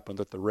things that happened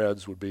that the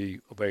Reds would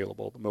be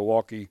available. The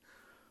Milwaukee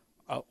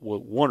were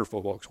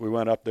wonderful folks. We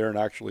went up there and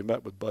actually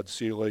met with Bud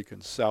Selig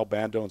and Sal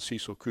Bando and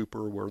Cecil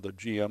Cooper were the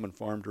GM and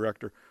farm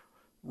director.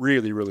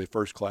 Really, really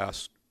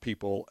first-class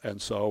people. And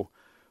so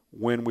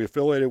when we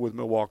affiliated with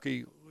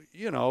Milwaukee,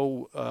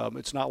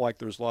 it's not like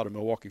there's a lot of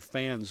Milwaukee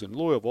fans in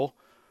Louisville,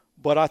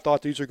 but I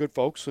thought these are good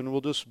folks, and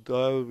we'll just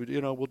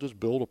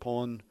build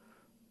upon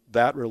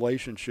that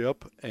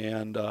relationship.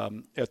 And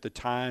at the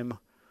time,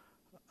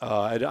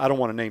 I don't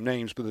want to name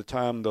names, but at the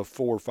time, the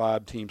 4 or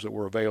 5 teams that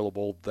were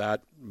available,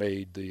 that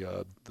made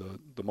the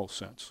most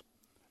sense.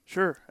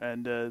 Sure,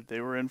 and they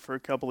were in for a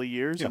couple of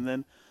years, Yeah.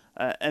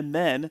 and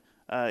then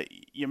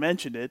you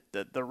mentioned it,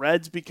 that the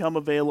Reds become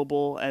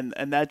available, and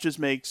that just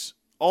makes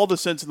all the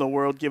sense in the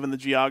world given the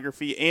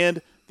geography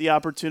and the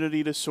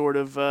opportunity to sort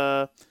of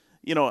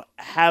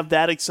have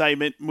that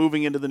excitement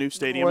moving into the new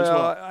stadium as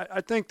well.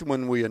 I think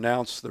when we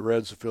announced the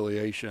Reds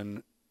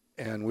affiliation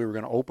and we were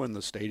going to open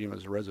the stadium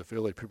as a Reds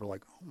affiliate, people were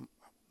like, oh,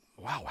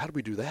 wow, how did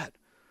we do that?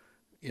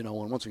 And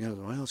once again,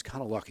 it's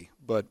kind of lucky.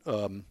 But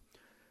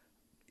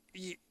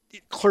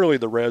clearly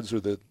the Reds are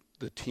the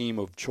team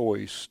of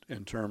choice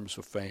in terms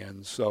of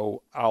fans.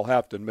 So I'll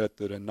have to admit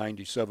that in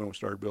 '97 we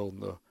started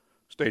building the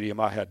stadium,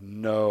 I had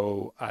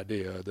no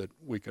idea that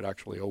we could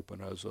actually open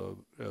as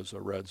a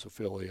Reds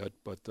affiliate.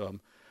 But the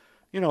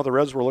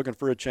Reds were looking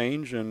for a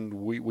change, and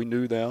we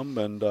knew them,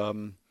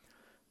 and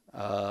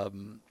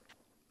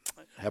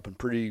happened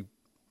pretty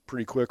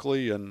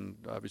quickly. And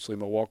obviously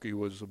Milwaukee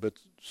was a bit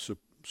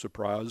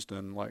surprised,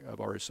 and like I've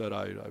already said,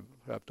 I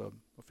have to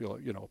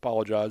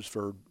apologize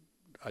for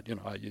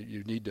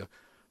you need to.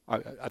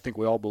 I think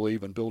we all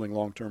believe in building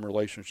long-term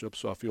relationships,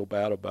 so I feel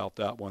bad about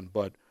that one,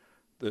 but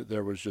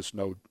there was just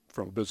no,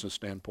 from a business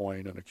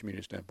standpoint and a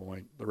community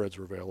standpoint, the Reds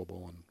were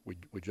available, and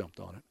we jumped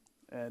on it.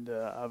 And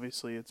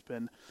obviously it's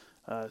been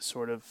the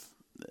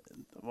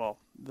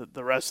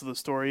rest of the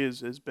story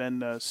has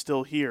been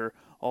still here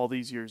all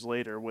these years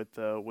later with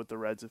the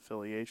Reds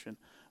affiliation.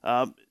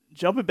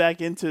 Jumping back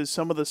into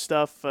some of the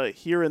stuff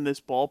here in this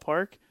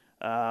ballpark,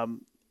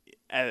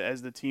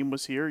 as the team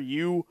was here,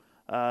 you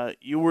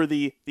were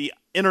the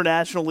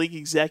International League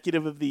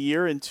Executive of the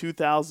Year in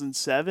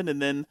 2007,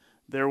 and then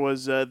there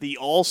was the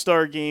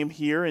All-Star Game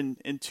here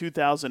in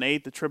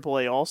 2008, the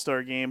AAA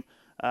All-Star Game.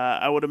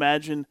 I would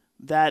imagine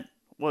that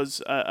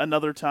was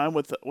another time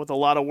with a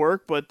lot of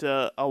work, but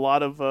a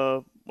lot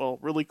of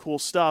really cool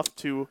stuff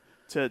to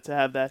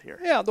have that here.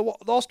 Yeah, the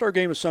All-Star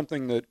Game is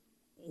something that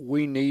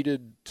we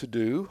needed to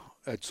do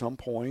at some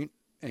point,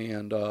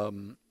 and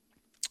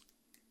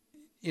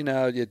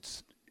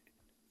it's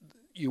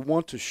you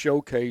want to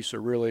showcase a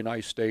really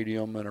nice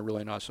stadium and a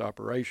really nice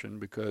operation,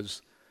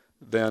 because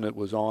then it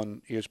was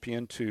on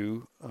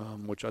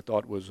ESPN2, which I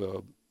thought was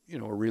a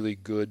really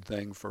good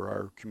thing for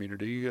our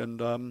community. And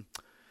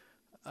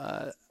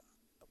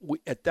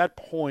at that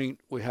point,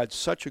 we had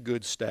such a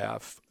good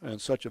staff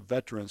and such a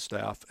veteran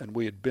staff, and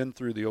we had been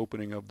through the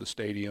opening of the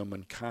stadium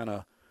and kind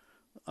of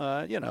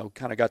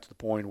got to the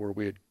point where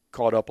we had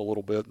caught up a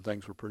little bit and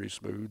things were pretty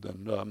smooth.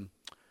 And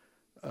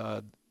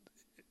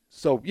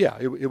so yeah,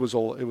 it was a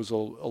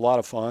lot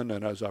of fun.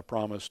 And as I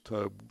promised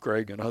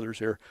Greg and others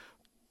here,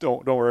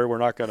 don't worry, we're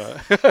not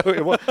gonna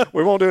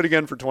we won't do it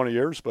again for 20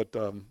 years, but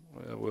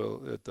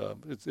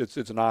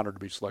it's an honor to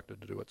be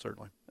selected to do it,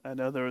 certainly. I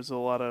know there was a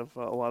lot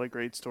of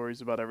great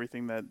stories about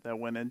everything that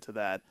went into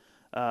that.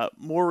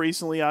 More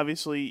recently,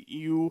 obviously,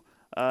 you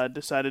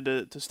decided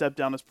to step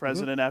down as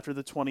president after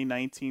the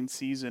 2019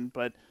 season,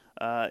 but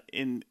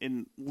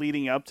in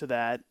leading up to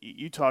that.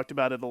 You talked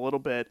about it a little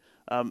bit.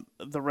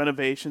 The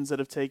renovations that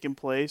have taken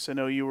place. I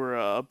know you were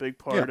a big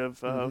part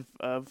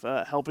of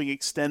helping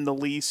extend the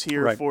lease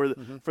here Right.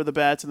 for the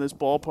Bats in this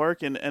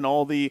ballpark, and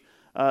all the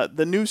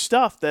new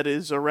stuff that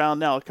is around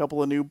now. A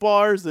couple of new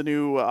bars, the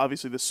new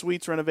obviously the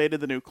suites renovated,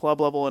 the new club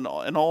level,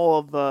 and all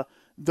of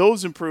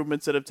those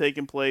improvements that have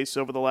taken place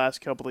over the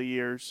last couple of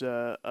years.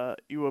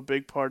 You were a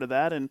big part of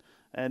that, and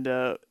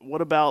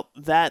what about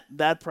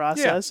that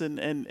process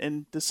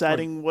and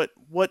deciding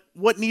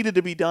what needed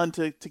to be done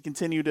to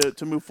continue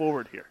to move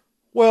forward here?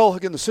 Well,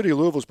 again, the city of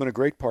Louisville's been a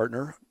great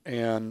partner,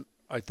 and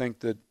I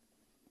think that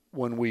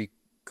when we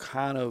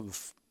kind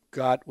of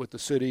got with the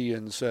city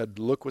and said,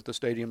 look what the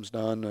stadium's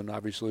done, and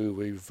obviously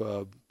we've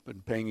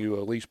been paying you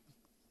a lease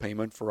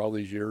payment for all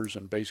these years,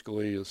 and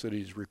basically the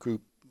city's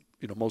recouped,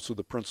 most of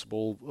the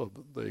principal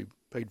they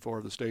paid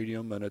for the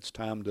stadium, and it's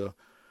time to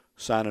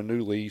sign a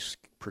new lease,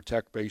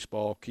 protect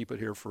baseball, keep it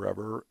here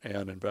forever,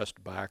 and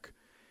invest back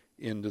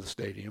into the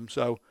stadium.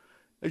 So,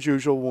 as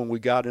usual, when we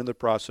got in the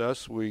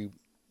process, we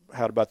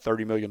had about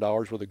 $30 million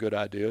worth of good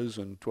ideas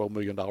and $12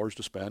 million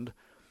to spend.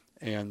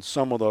 And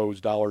some of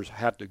those dollars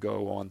had to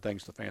go on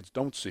things the fans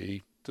don't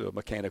see, to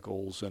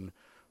mechanicals and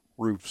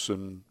roofs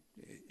and,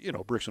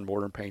 bricks and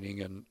mortar and painting,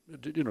 and,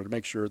 to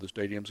make sure the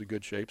stadium's in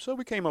good shape. So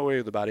we came away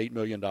with about $8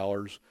 million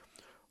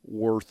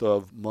worth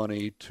of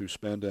money to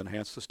spend to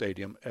enhance the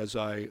stadium. As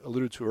I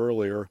alluded to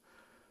earlier,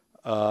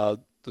 the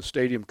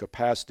stadium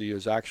capacity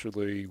was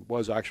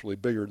actually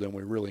bigger than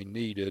we really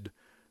needed.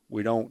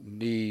 We don't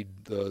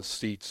need the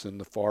seats in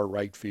the far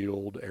right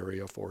field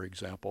area, for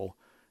example,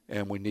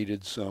 and we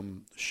needed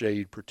some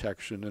shade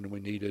protection, and we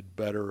needed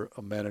better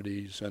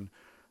amenities and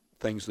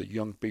things that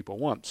young people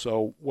want.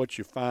 So what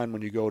you find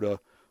when you go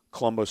to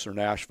Columbus or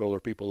Nashville or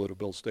people that have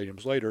built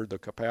stadiums later, the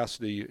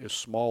capacity is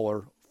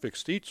smaller,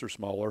 fixed seats are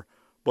smaller,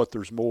 but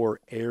there's more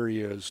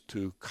areas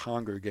to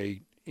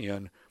congregate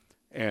in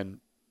and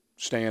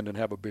stand and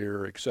have a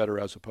beer, et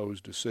cetera, as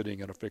opposed to sitting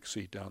in a fixed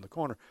seat down the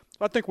corner.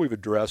 I think we've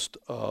addressed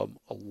a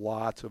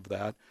lot of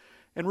that.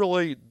 And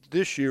really,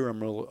 this year I'm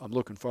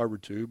looking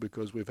forward to,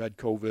 because we've had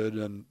COVID,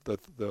 and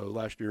the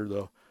last year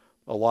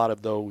a lot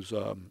of those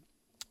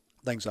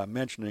things I'm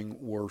mentioning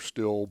were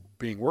still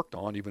being worked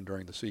on even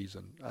during the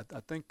season.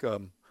 I think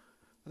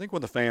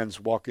when the fans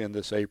walk in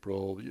this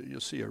April, you'll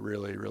see a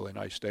really, really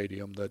nice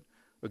stadium that,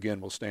 again,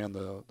 will stand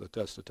the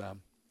test of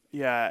time.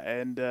 Yeah,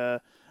 and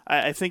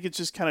I think it's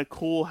just kind of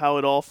cool how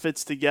it all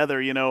fits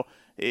together.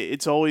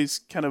 It's always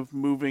kind of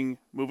moving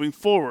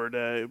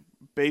forward.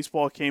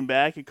 Baseball came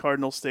back at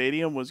Cardinal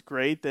Stadium, was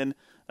great. Then,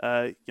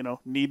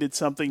 needed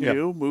something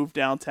new, moved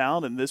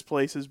downtown, and this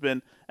place has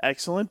been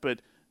excellent,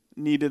 but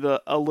needed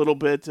a little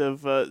bit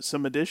of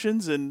some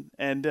additions, and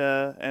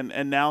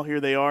now here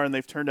they are, and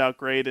they've turned out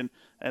great.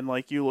 And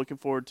like you, looking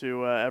forward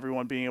to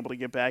everyone being able to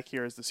get back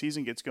here as the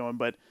season gets going.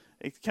 But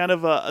it's kind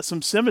of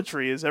some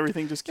symmetry as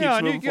everything just keeps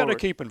moving forward. Yeah, you got to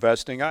keep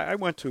investing. I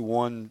went to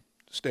one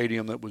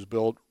stadium that was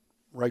built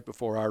right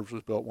before ours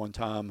was built one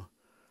time,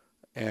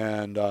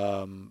 and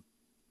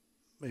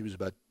maybe it was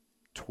about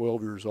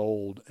 12 years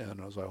old,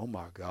 and I was like, oh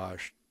my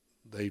gosh,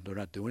 they're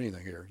not doing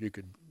anything here. You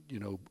could,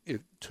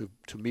 if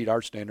to meet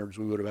our standards,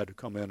 we would have had to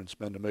come in and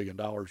spend $1 million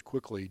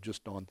quickly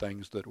just on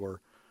things that were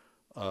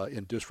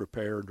in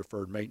disrepair and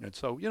deferred maintenance.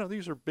 So,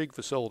 these are big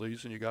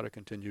facilities, and you got to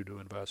continue to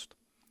invest.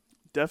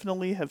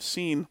 Definitely have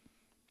seen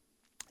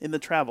in the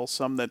travel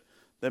some that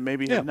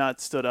maybe have not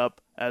stood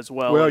up as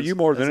well. Well, you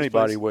more than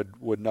anybody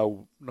would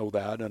know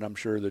that, and I'm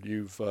sure that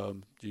you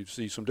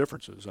see some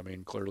differences. I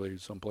mean, clearly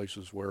some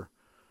places where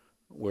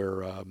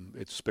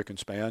it's spick and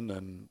span,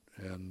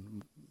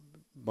 and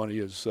money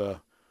is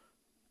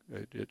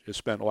it is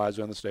spent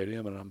wisely on the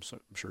stadium, and I'm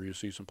sure you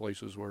see some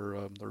places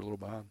where they're a little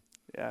behind.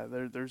 Yeah,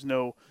 there's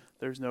no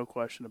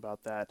question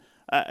about that.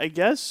 I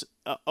guess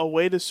a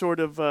way to sort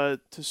of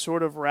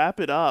wrap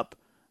it up.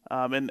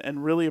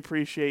 And really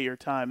appreciate your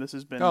time. This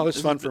has been this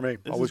is fun for me.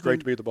 Always great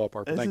to be at the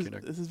ballpark. Thank you,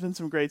 Nick. This has been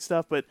some great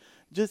stuff. But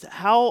just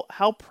how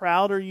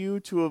proud are you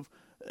to have,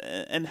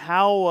 and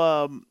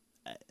how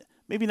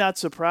maybe not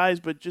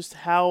surprised, but just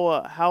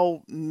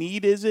how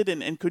neat is it?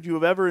 And could you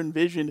have ever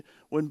envisioned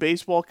when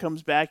baseball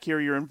comes back here,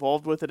 you're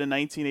involved with it in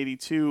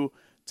 1982,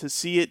 to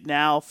see it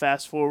now,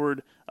 fast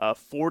forward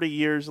 40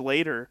 years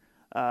later,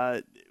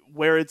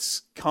 where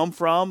it's come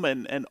from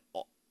and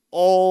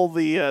all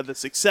the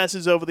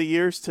successes over the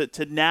years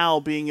to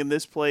now being in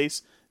this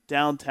place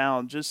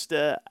downtown. Just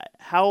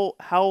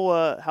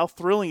how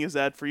thrilling is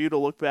that for you to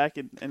look back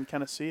and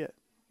kind of see it?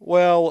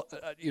 Well,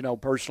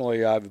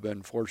 personally, I've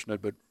been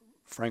fortunate, but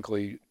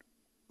frankly,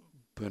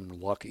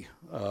 been lucky.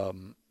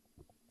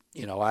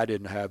 I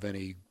didn't have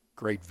any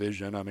great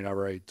vision. I mean, I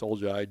already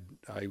told you I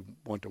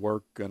went to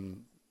work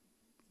in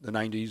the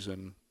 90s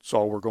and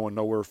saw we're going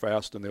nowhere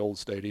fast in the old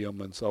stadium,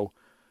 and so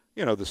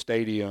the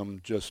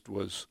stadium just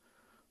was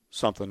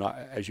something,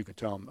 as you can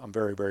tell, I'm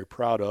very, very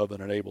proud of,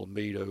 and enabled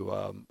me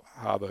to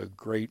have a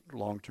great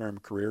long-term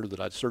career that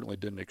I certainly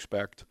didn't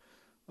expect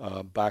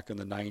back in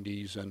the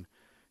 90s. And,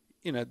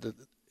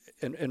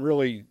 and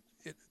really,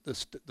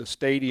 the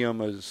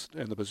stadium is,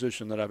 and the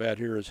position that I've had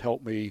here has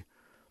helped me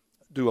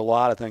do a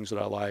lot of things that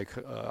I like,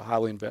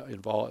 highly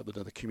involved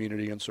in the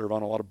community and serve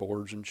on a lot of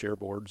boards and chair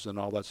boards and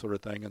all that sort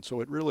of thing. And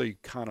so it really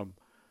kind of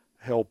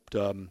helped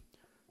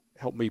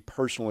me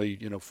personally,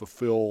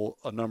 fulfill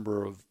a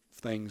number of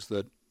things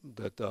that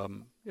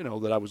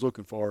I was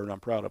looking for and I'm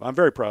proud of. I'm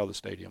very proud of the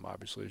stadium,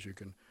 obviously, as you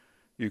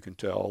can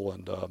tell.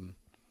 And,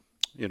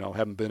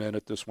 haven't been in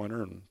it this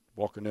winter and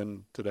walking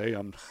in today,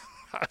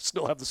 I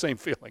still have the same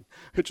feeling.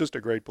 It's just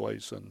a great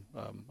place, and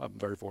I'm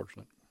very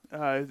fortunate.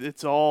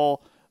 It's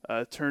all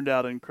turned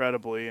out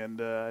incredibly,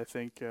 and I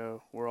think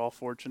we're all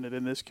fortunate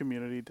in this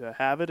community to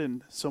have it,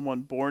 and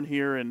someone born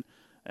here and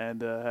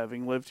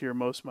having lived here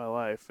most of my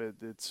life,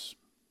 it's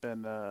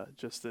been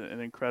just an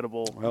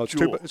incredible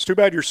jewel. It's too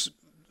bad you're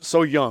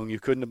so young. You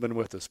couldn't have been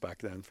with us back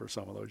then for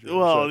some of those years.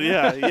 Well,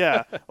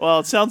 yeah.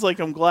 Well, it sounds like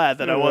I'm glad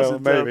that I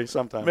wasn't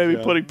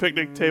putting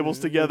picnic tables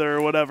together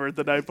or whatever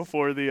the night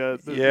before the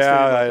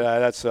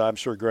that's I'm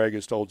sure Greg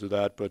has told you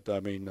that, but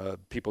I mean,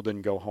 people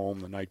didn't go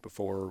home the night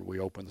before we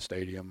opened the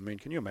stadium. I mean,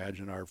 can you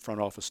imagine our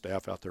front office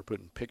staff out there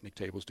putting picnic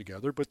tables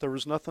together? But there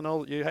was nothing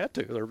else. You had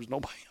to. There was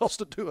nobody else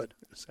to do it.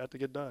 It just had to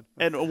get done.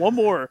 And one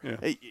more,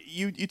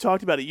 you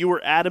talked about it. You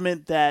were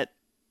adamant that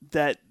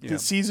the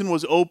season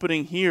was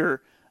opening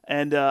here.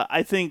 And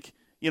I think,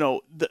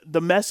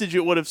 the message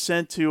it would have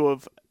sent to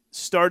have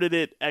started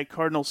it at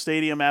Cardinal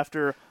Stadium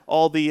after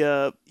all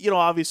the,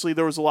 obviously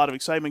there was a lot of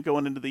excitement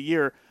going into the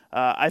year.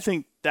 I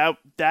think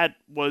that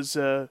was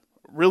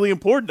really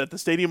important that the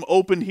stadium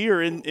opened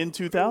here in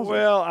 2000.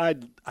 Well, I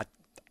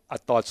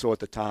thought so at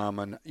the time.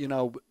 And,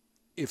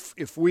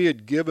 if we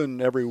had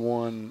given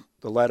everyone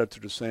the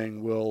latitude of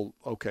saying, we'll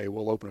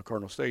open a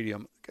Cardinal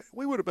Stadium,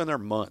 we would have been there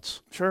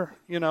months. Sure.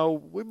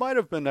 We might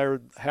have been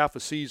there half a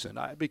season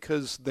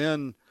because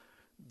then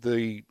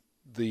the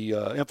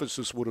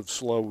emphasis would have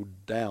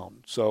slowed down.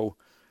 So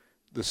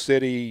the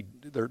city,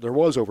 there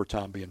was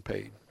overtime being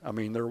paid. I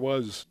mean, there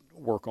was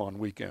work on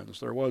weekends.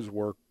 There was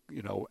work,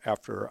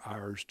 after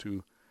hours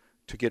to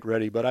get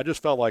ready. But I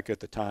just felt like at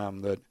the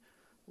time that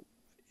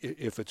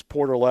if it's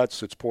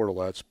Portalettes, it's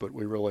Portalettes, but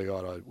we really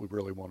wanted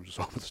to just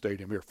open the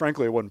stadium here.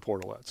 Frankly, it wasn't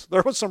Portalettes.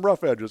 There was some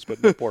rough edges,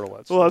 but no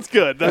Portalettes. Well, that's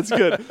good. That's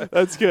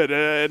good.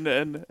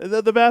 And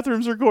the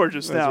bathrooms are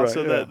gorgeous now, right.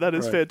 So that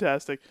is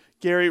fantastic.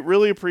 Gary,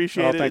 really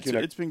appreciate it. Thank you,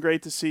 Nick. It's been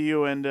great to see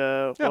you, and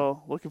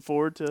looking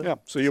forward to. Yeah.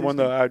 See you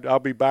I'll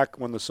be back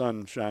when the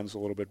sun shines a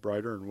little bit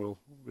brighter, and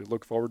we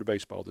look forward to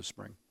baseball this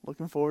spring.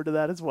 Looking forward to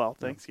that as well.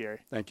 Thanks, Gary.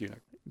 Thank you,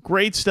 Nick.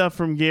 Great stuff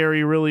from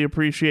Gary. Really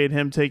appreciate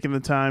him taking the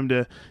time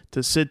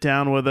to sit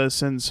down with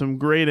us, and some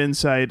great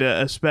insight,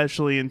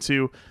 especially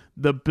into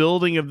the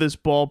building of this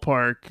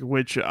ballpark,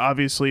 which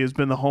obviously has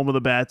been the home of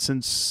the Bats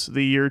since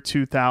the year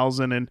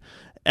 2000, and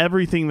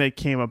everything that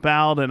came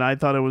about. And I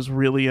thought it was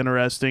really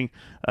interesting,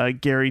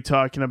 Gary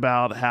talking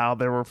about how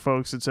there were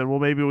folks that said, well,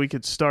 maybe we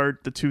could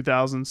start the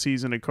 2000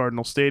 season at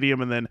Cardinal Stadium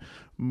and then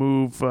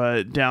move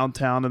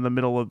downtown in the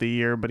middle of the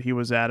year, but he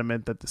was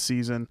adamant that the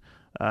season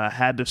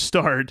had to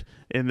start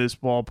in this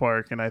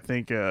ballpark, and I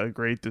think a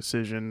great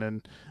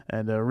decision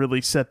and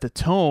really set the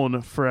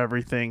tone for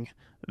everything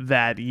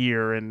that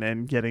year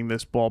and getting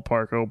this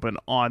ballpark open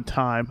on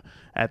time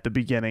at the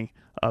beginning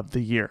of the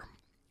year.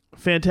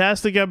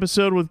 Fantastic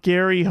episode with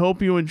Gary.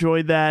 Hope you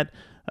enjoyed that.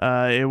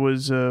 It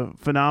was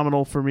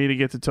phenomenal for me to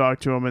get to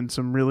talk to him, and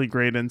some really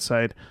great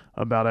insight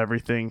about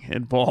everything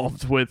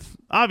involved with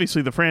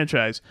obviously the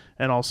franchise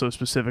and also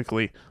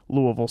specifically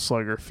Louisville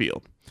Slugger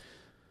Field.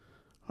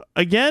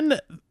 Again,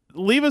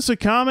 leave us a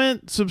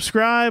comment,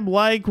 subscribe,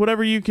 like,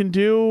 whatever you can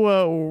do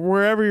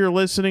wherever you're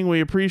listening.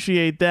 We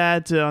appreciate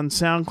that on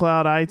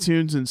SoundCloud,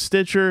 iTunes, and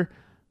Stitcher.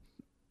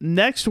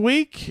 Next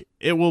week,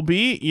 it will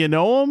be, you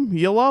know him,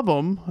 you love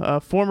him,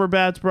 former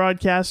Bats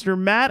broadcaster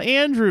Matt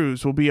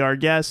Andrews will be our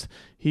guest.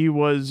 He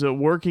was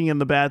working in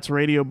the Bats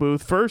radio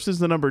booth, first as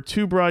the number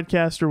 2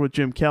 broadcaster with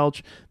Jim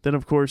Kelch, then,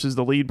 of course, as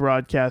the lead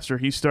broadcaster.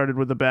 He started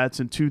with the Bats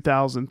in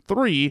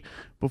 2003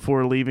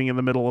 before leaving in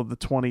the middle of the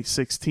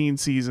 2016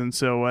 season.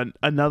 So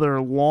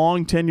another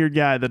long-tenured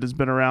guy that has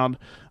been around,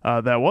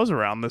 that was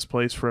around this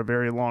place for a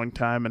very long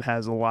time and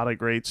has a lot of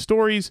great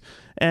stories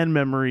and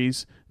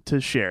memories to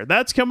share.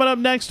 That's coming up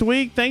next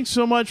week. Thanks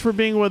so much for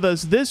being with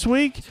us this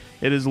week.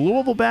 It is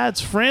Louisville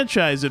Bats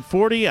Franchise at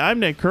 40. I'm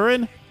Nick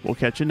Curran. We'll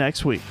catch you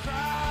next week.